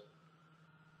Germany.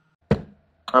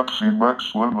 Pepsi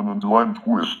Max Lemon and Lime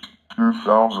Twist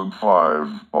 2005,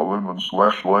 a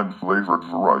lemon/lime flavored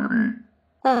variety.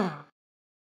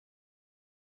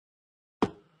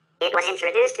 It was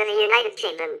introduced to the United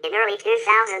Kingdom in early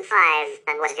 2005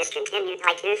 and was discontinued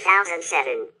by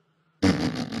 2007.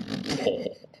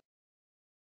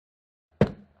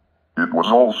 It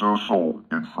was also sold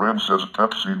in France as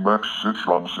Pepsi Max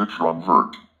Citron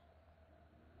Vert.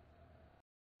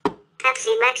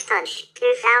 Pepsi Max Punch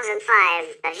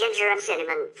 2005, a ginger and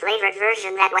cinnamon flavored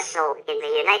version that was sold in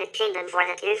the United Kingdom for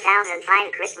the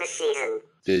 2005 Christmas season.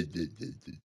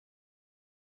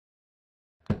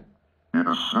 It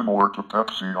is similar to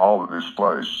Pepsi Holiday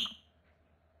Spice.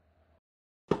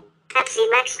 Pepsi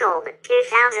Max Gold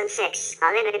 2006,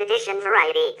 a limited edition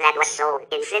variety that was sold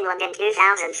in Finland in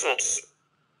 2006.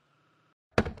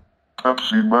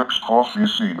 Pepsi Max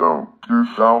Coffeecino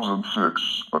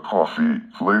 2006, a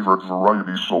coffee-flavored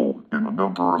variety sold in a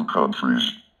number of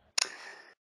countries.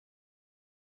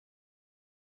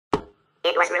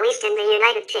 It was released in the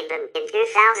United Kingdom in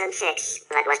 2006,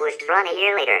 but was withdrawn a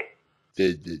year later.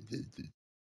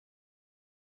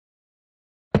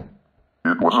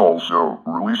 It was also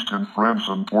released in France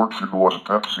and Portugal as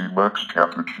Pepsi Max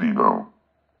Cappuccino.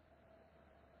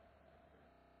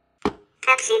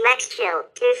 Pepsi Max Chill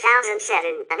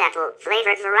 2007, an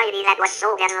apple-flavored variety that was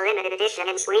sold as a limited edition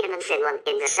in Sweden and Finland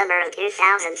in the summer of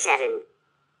 2007.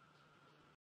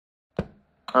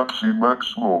 Pepsi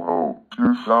Max Mojo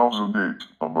 2008,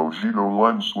 a mojito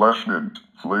lime/mint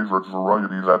flavored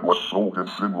variety that was sold in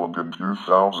Finland in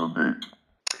 2008.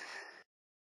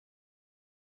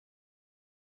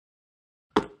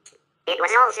 It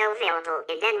was also available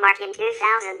in Denmark in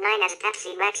 2009 as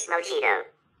Pepsi Max Mojito.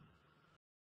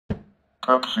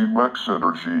 Pepsi Max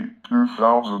Energy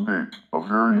 2008, a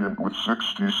variant with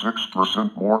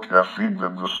 66% more caffeine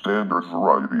than the standard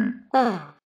variety.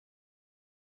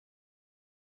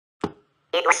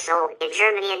 It was sold in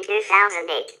Germany in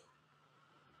 2008.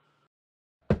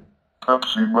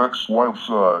 Pepsi Max Wild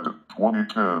Side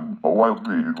 2010, a wild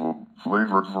vegetable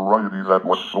flavored variety that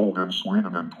was sold in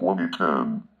Sweden in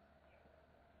 2010.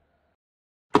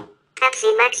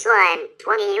 Pepsi Max Lime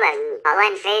 2011, a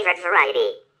lime-flavored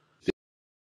variety.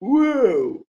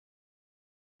 Whoa!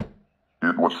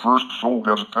 It was first sold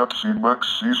as Pepsi Max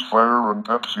Ceasefire and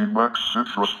Pepsi Max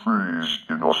Citrus Freeze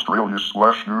in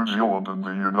Australia/New Zealand and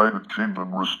the United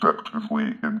Kingdom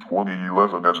respectively in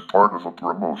 2011 as part of a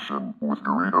promotion with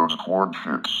Doritos corn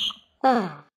chips.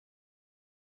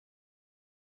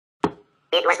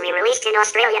 It was re-released in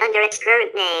Australia under its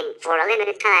current name for a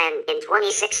limited time in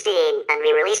 2016 and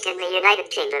re-released in the United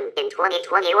Kingdom in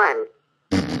 2021.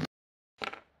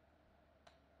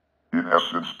 It has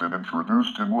since been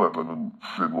introduced in Lebanon,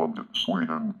 Finland,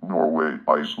 Sweden, Norway,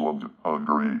 Iceland,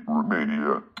 Hungary,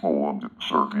 Romania, Poland,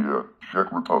 Serbia,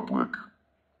 Czech Republic.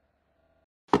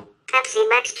 Pepsi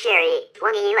Max Cherry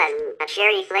 2011, a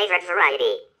cherry-flavored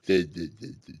variety.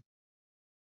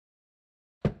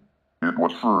 It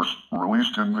was first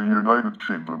released in the United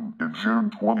Kingdom in June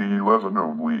 2011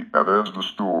 only at Asda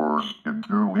stores in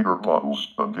 2-liter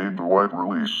bottles and gained a wide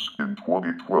release in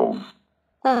 2012.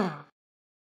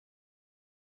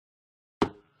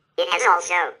 It has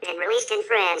also been released in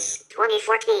France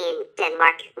 2014,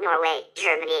 Denmark, Norway,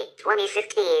 Germany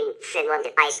 2015,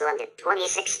 Finland, Iceland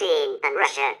 2016, and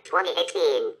Russia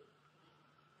 2018.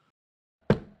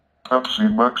 Pepsi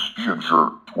Max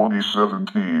Ginger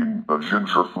 2017, a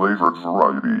ginger-flavored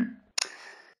variety.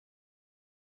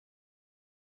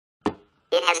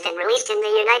 It has been released in the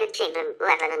United Kingdom,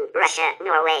 Lebanon, Russia,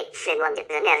 Norway, Finland,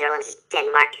 the Netherlands,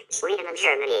 Denmark, Sweden, and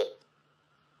Germany.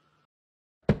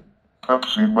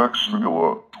 Pepsi Max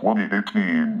Vanilla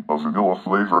 2018, a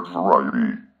vanilla-flavored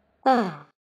variety.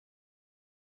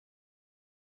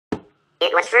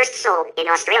 It was first sold in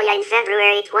Australia in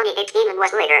February 2018 and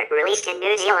was later released in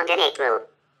New Zealand in April.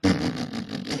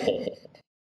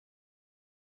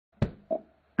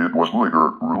 It was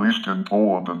later released in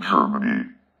Poland and Germany.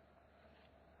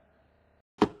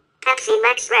 Pepsi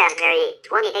Max Raspberry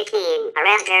 2018, a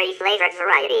raspberry-flavored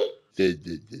variety.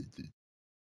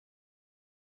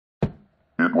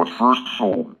 It was first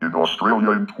sold in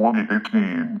Australia in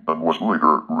 2018 and was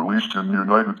later released in the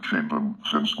United Kingdom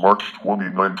since March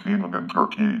 2019 and in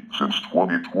Turkey since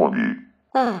 2020.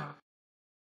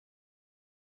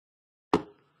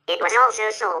 It was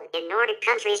also sold in Nordic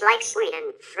countries like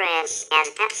Sweden, France, as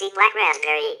Pepsi Black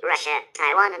Raspberry, Russia,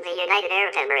 Taiwan, and the United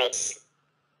Arab Emirates.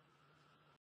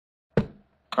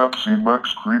 Pepsi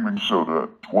Max Creaming Soda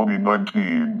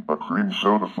 2019, a cream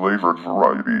soda flavored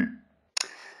variety.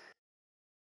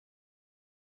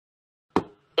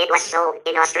 It was sold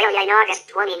in Australia in August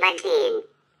 2019.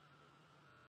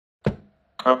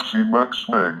 Pepsi Max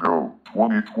Mango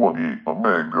 2020, a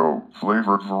mango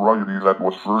flavored variety that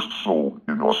was first sold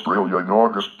in Australia in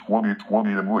August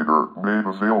 2020 and later made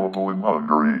available in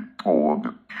Hungary, Poland,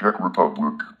 Czech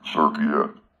Republic, Serbia,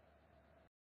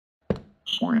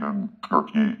 Sweden,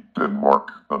 Turkey, Denmark,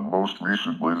 and most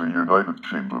recently the United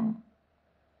Kingdom.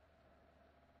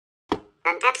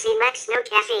 And Pepsi Max No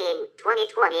Caffeine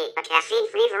 2020, a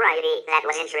caffeine-free variety that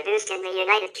was introduced in the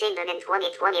United Kingdom in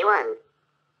 2021.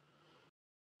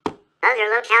 Other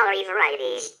low-calorie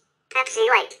varieties. Pepsi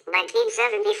Light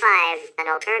 1975, an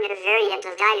alternative variant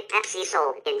of Diet Pepsi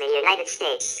sold in the United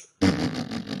States.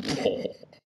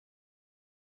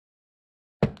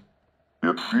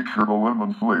 It featured a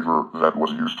lemon flavor that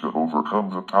was used to overcome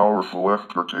the powerful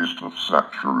aftertaste of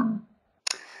saccharin.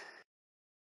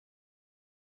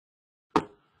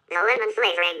 The lemon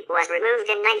flavoring was removed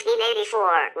in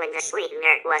 1984 when the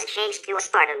sweetener was changed to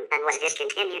aspartame and was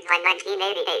discontinued by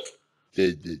 1988.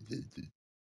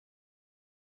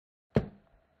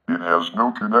 It has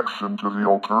no connection to the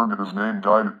alternative name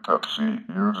Diet Pepsi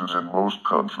uses in most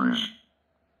countries.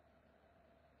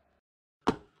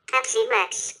 Pepsi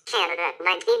Max, Canada,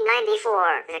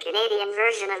 1994. The Canadian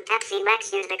version of Pepsi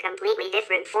Max used a completely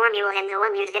different formula than the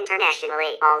one used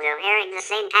internationally, although sharing the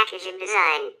same packaging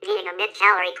design, being a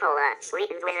mid-calorie cola,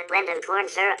 sweetened with a blend of corn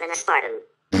syrup and aspartame.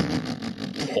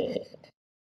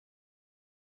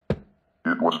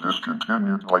 It was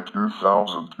discontinued by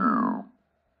 2002.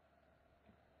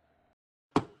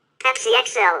 Pepsi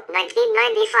XL,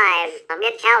 1995, a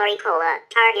mid-calorie cola,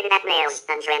 targeted at males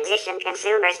and transition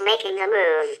consumers making the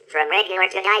move from regular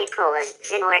to diet colas,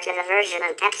 similar to the version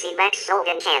of Pepsi Max sold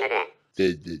in Canada.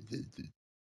 It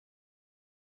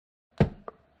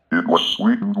was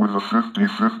sweetened with a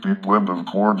 50-50 blend of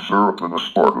corn syrup and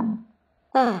aspartame.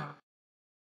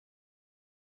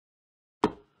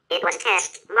 It was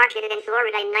marketed in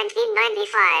Florida in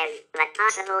 1995, but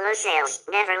possible low sales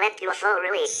never led to a full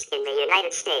release in the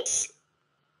United States.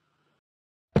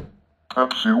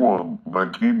 Pepsi One,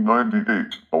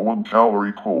 1998, a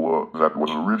 1-calorie cola that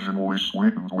was originally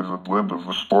sweetened with a blend of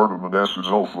aspartame and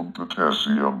acesulfame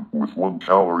potassium, with 1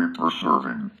 calorie per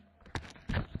serving.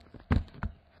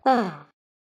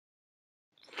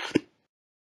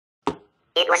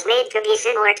 It was made to be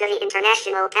similar to the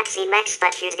international Pepsi Max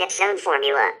but used its own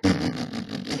formula.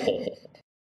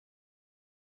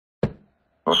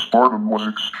 Aspartame was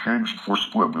exchanged for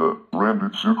Splenda,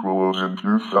 branded sucralose in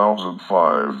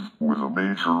 2005, with a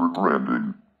major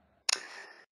rebranding.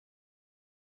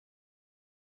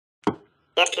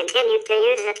 It continued to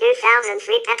use the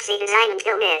 2003 Pepsi design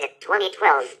until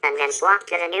mid-2012, and then swapped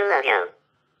to the new logo.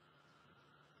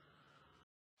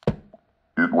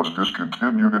 It was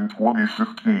discontinued in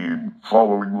 2015,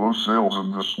 following low sales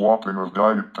and the swapping of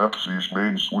Diet Pepsi's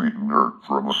main sweetener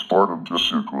from aspartame to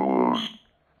sucralose.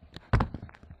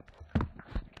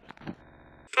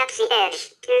 Pepsi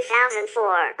Edge,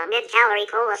 2004, a mid-calorie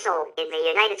cola sold in the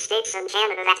United States and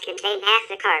Canada that contained half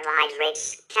the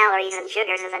carbohydrates, calories and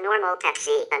sugars of a normal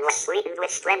Pepsi and was sweetened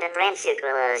with Splenda brand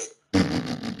sucralose.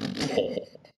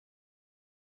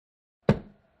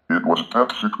 It was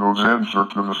PepsiCo's answer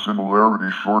to the similarity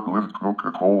short-lived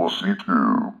Coca-Cola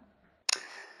C2.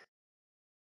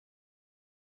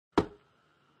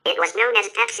 It was known as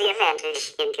Pepsi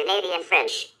Advantage in Canadian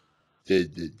French. The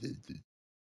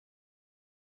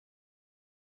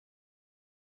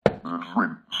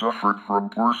drink suffered from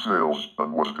poor sales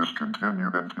and was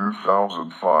discontinued in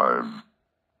 2005.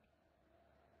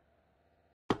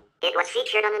 It was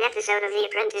featured on an episode of The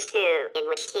Apprentice 2, in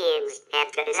which teens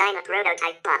had to design a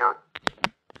prototype bottle.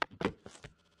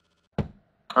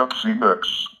 Pepsi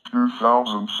Max,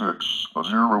 2006, a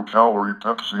 0-calorie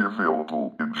Pepsi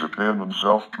available in Japan and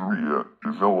South Korea,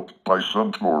 developed by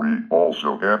Suntory,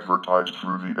 also advertised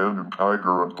through the N and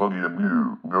Tiger and Bunny and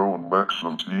Mew, known Max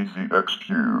of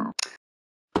TVXQ.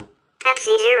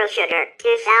 Pepsi Zero Sugar,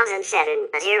 2007,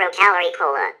 a 0-calorie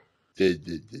cola.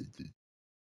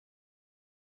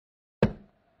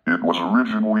 It was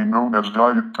originally known as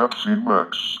Diet Pepsi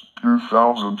Max,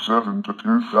 2007 to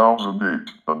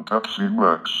 2008, and Pepsi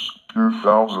Max,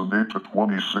 2008 to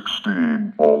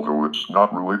 2016, although it's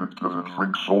not related to the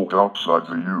drink sold outside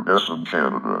the US and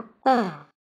Canada.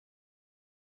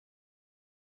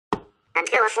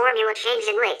 Until a formula change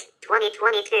in late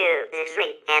 2022, the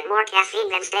drink had more caffeine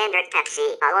than standard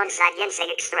Pepsi, alongside ginseng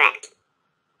extract.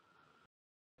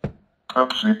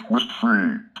 Pepsi Twist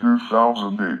Free,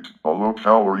 2008, a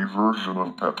low-calorie version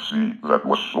of Pepsi that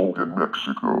was sold in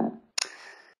Mexico.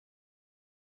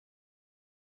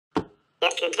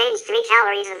 It contains 3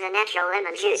 calories of the natural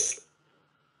lemon juice.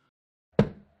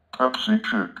 Pepsi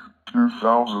Chick,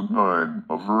 2009,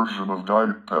 a version of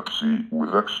Diet Pepsi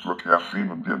with extra caffeine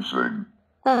and ginseng.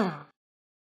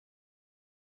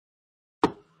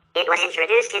 It was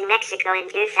introduced in Mexico in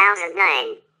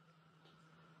 2009.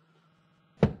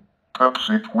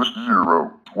 Pepsi Twist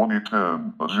Zero,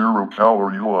 2010, a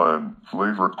 0-calorie lime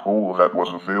flavored cola that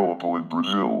was available in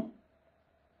Brazil.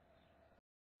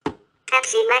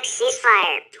 Pepsi Max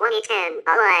Ceasefire, 2010,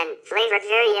 a lime flavored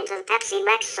variant of Pepsi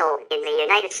Max sold in the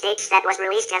United States that was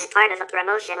released as part of a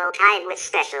promotional tie-in with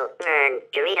special Bern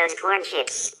Doritos corn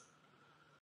chips.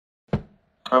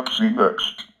 Pepsi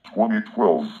Next,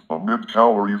 2012, a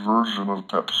mid-calorie version of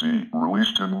Pepsi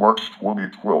released in March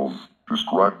 2012.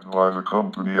 Described by the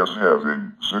company as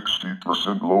having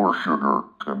 60% lower sugar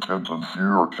content and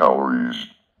fewer calories.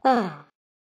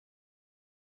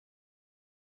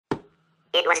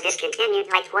 It was discontinued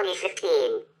by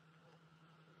 2015.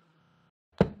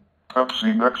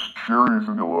 Pepsi Next Cherry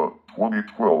Vanilla,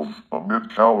 2012, a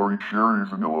mid-calorie cherry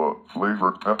vanilla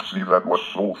flavored Pepsi that was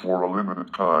sold for a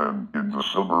limited time in the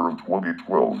summer of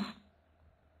 2012.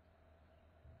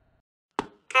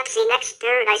 Pepsi Pepsi Next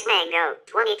Paradise Mango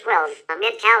 2012, a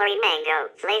mid-calorie mango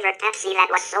flavored Pepsi that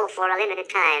was sold for a limited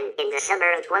time in the summer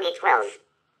of 2012.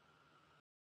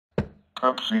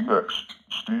 Pepsi Next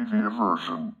Stevia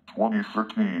version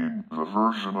 2013. The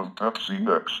version of Pepsi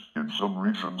Next in some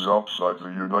regions outside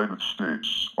the United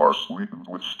States are sweetened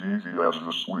with stevia as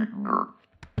the sweetener.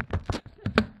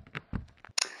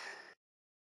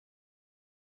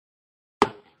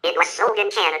 It was sold in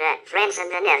Canada, France,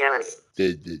 and the Netherlands.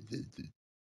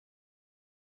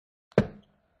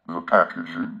 The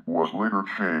packaging was later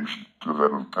changed to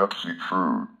that of Pepsi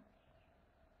True.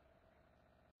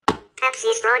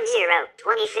 Pepsi Strong Zero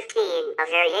 2015, a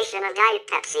variation of Diet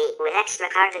Pepsi with extra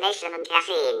carbonation and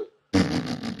caffeine.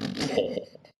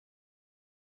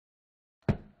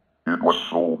 It was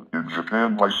sold in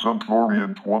Japan by Suntory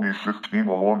in 2015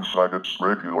 alongside its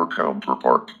regular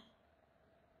counterpart.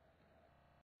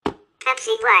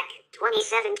 Pepsi Black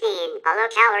 2017, a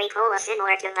low-calorie cola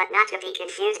similar to but not to be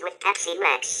confused with Pepsi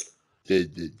Max. It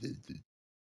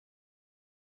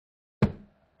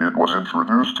was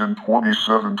introduced in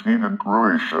 2017 in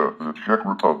Croatia, the Czech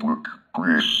Republic,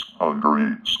 Greece,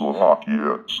 Hungary,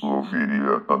 Slovakia,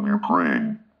 Slovenia, and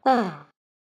Ukraine. In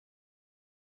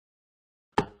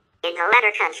the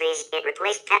latter countries, it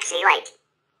replaced Pepsi Light.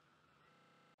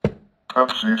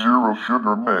 Pepsi Zero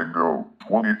Sugar Mango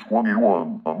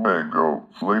 2021, a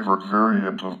mango-flavored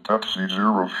variant of Pepsi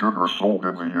Zero Sugar sold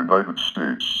in the United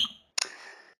States.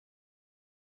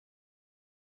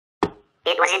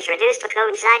 It was introduced to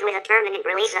coincide with a permanent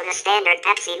release of the standard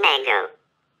Pepsi Mango.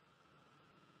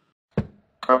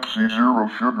 Pepsi Zero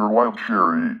Sugar Wild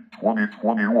Cherry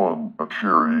 2021, a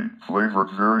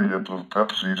cherry-flavored variant of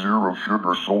Pepsi Zero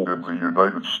Sugar sold in the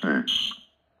United States.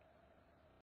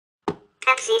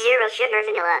 Pepsi Zero Sugar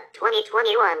Vanilla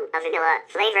 2021, a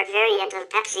vanilla-flavored variant of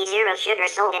Pepsi Zero Sugar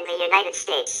sold in the United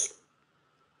States.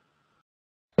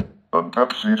 And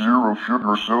Pepsi Zero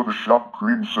Sugar Soda Shop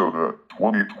Cream Soda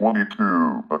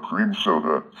 2022, a cream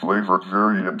soda-flavored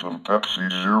variant of Pepsi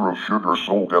Zero Sugar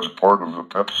sold as part of the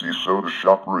Pepsi Soda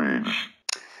Shop range.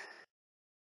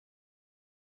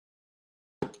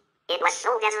 It was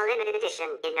sold as a limited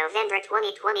edition in November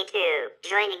 2022,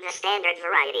 joining the standard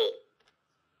variety.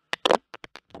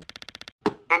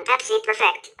 And Pepsi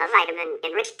Perfect, a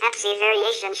vitamin-enriched Pepsi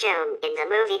variation shown in the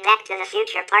movie Back to the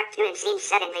Future Part 2 in scenes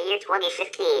set in the year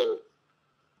 2015.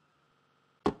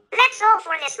 That's all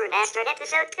for this remastered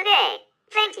episode today.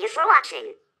 Thank you for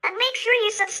watching. And make sure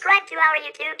you subscribe to our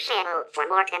YouTube channel for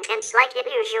more contents like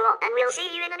usual, and we'll see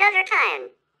you in another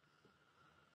time.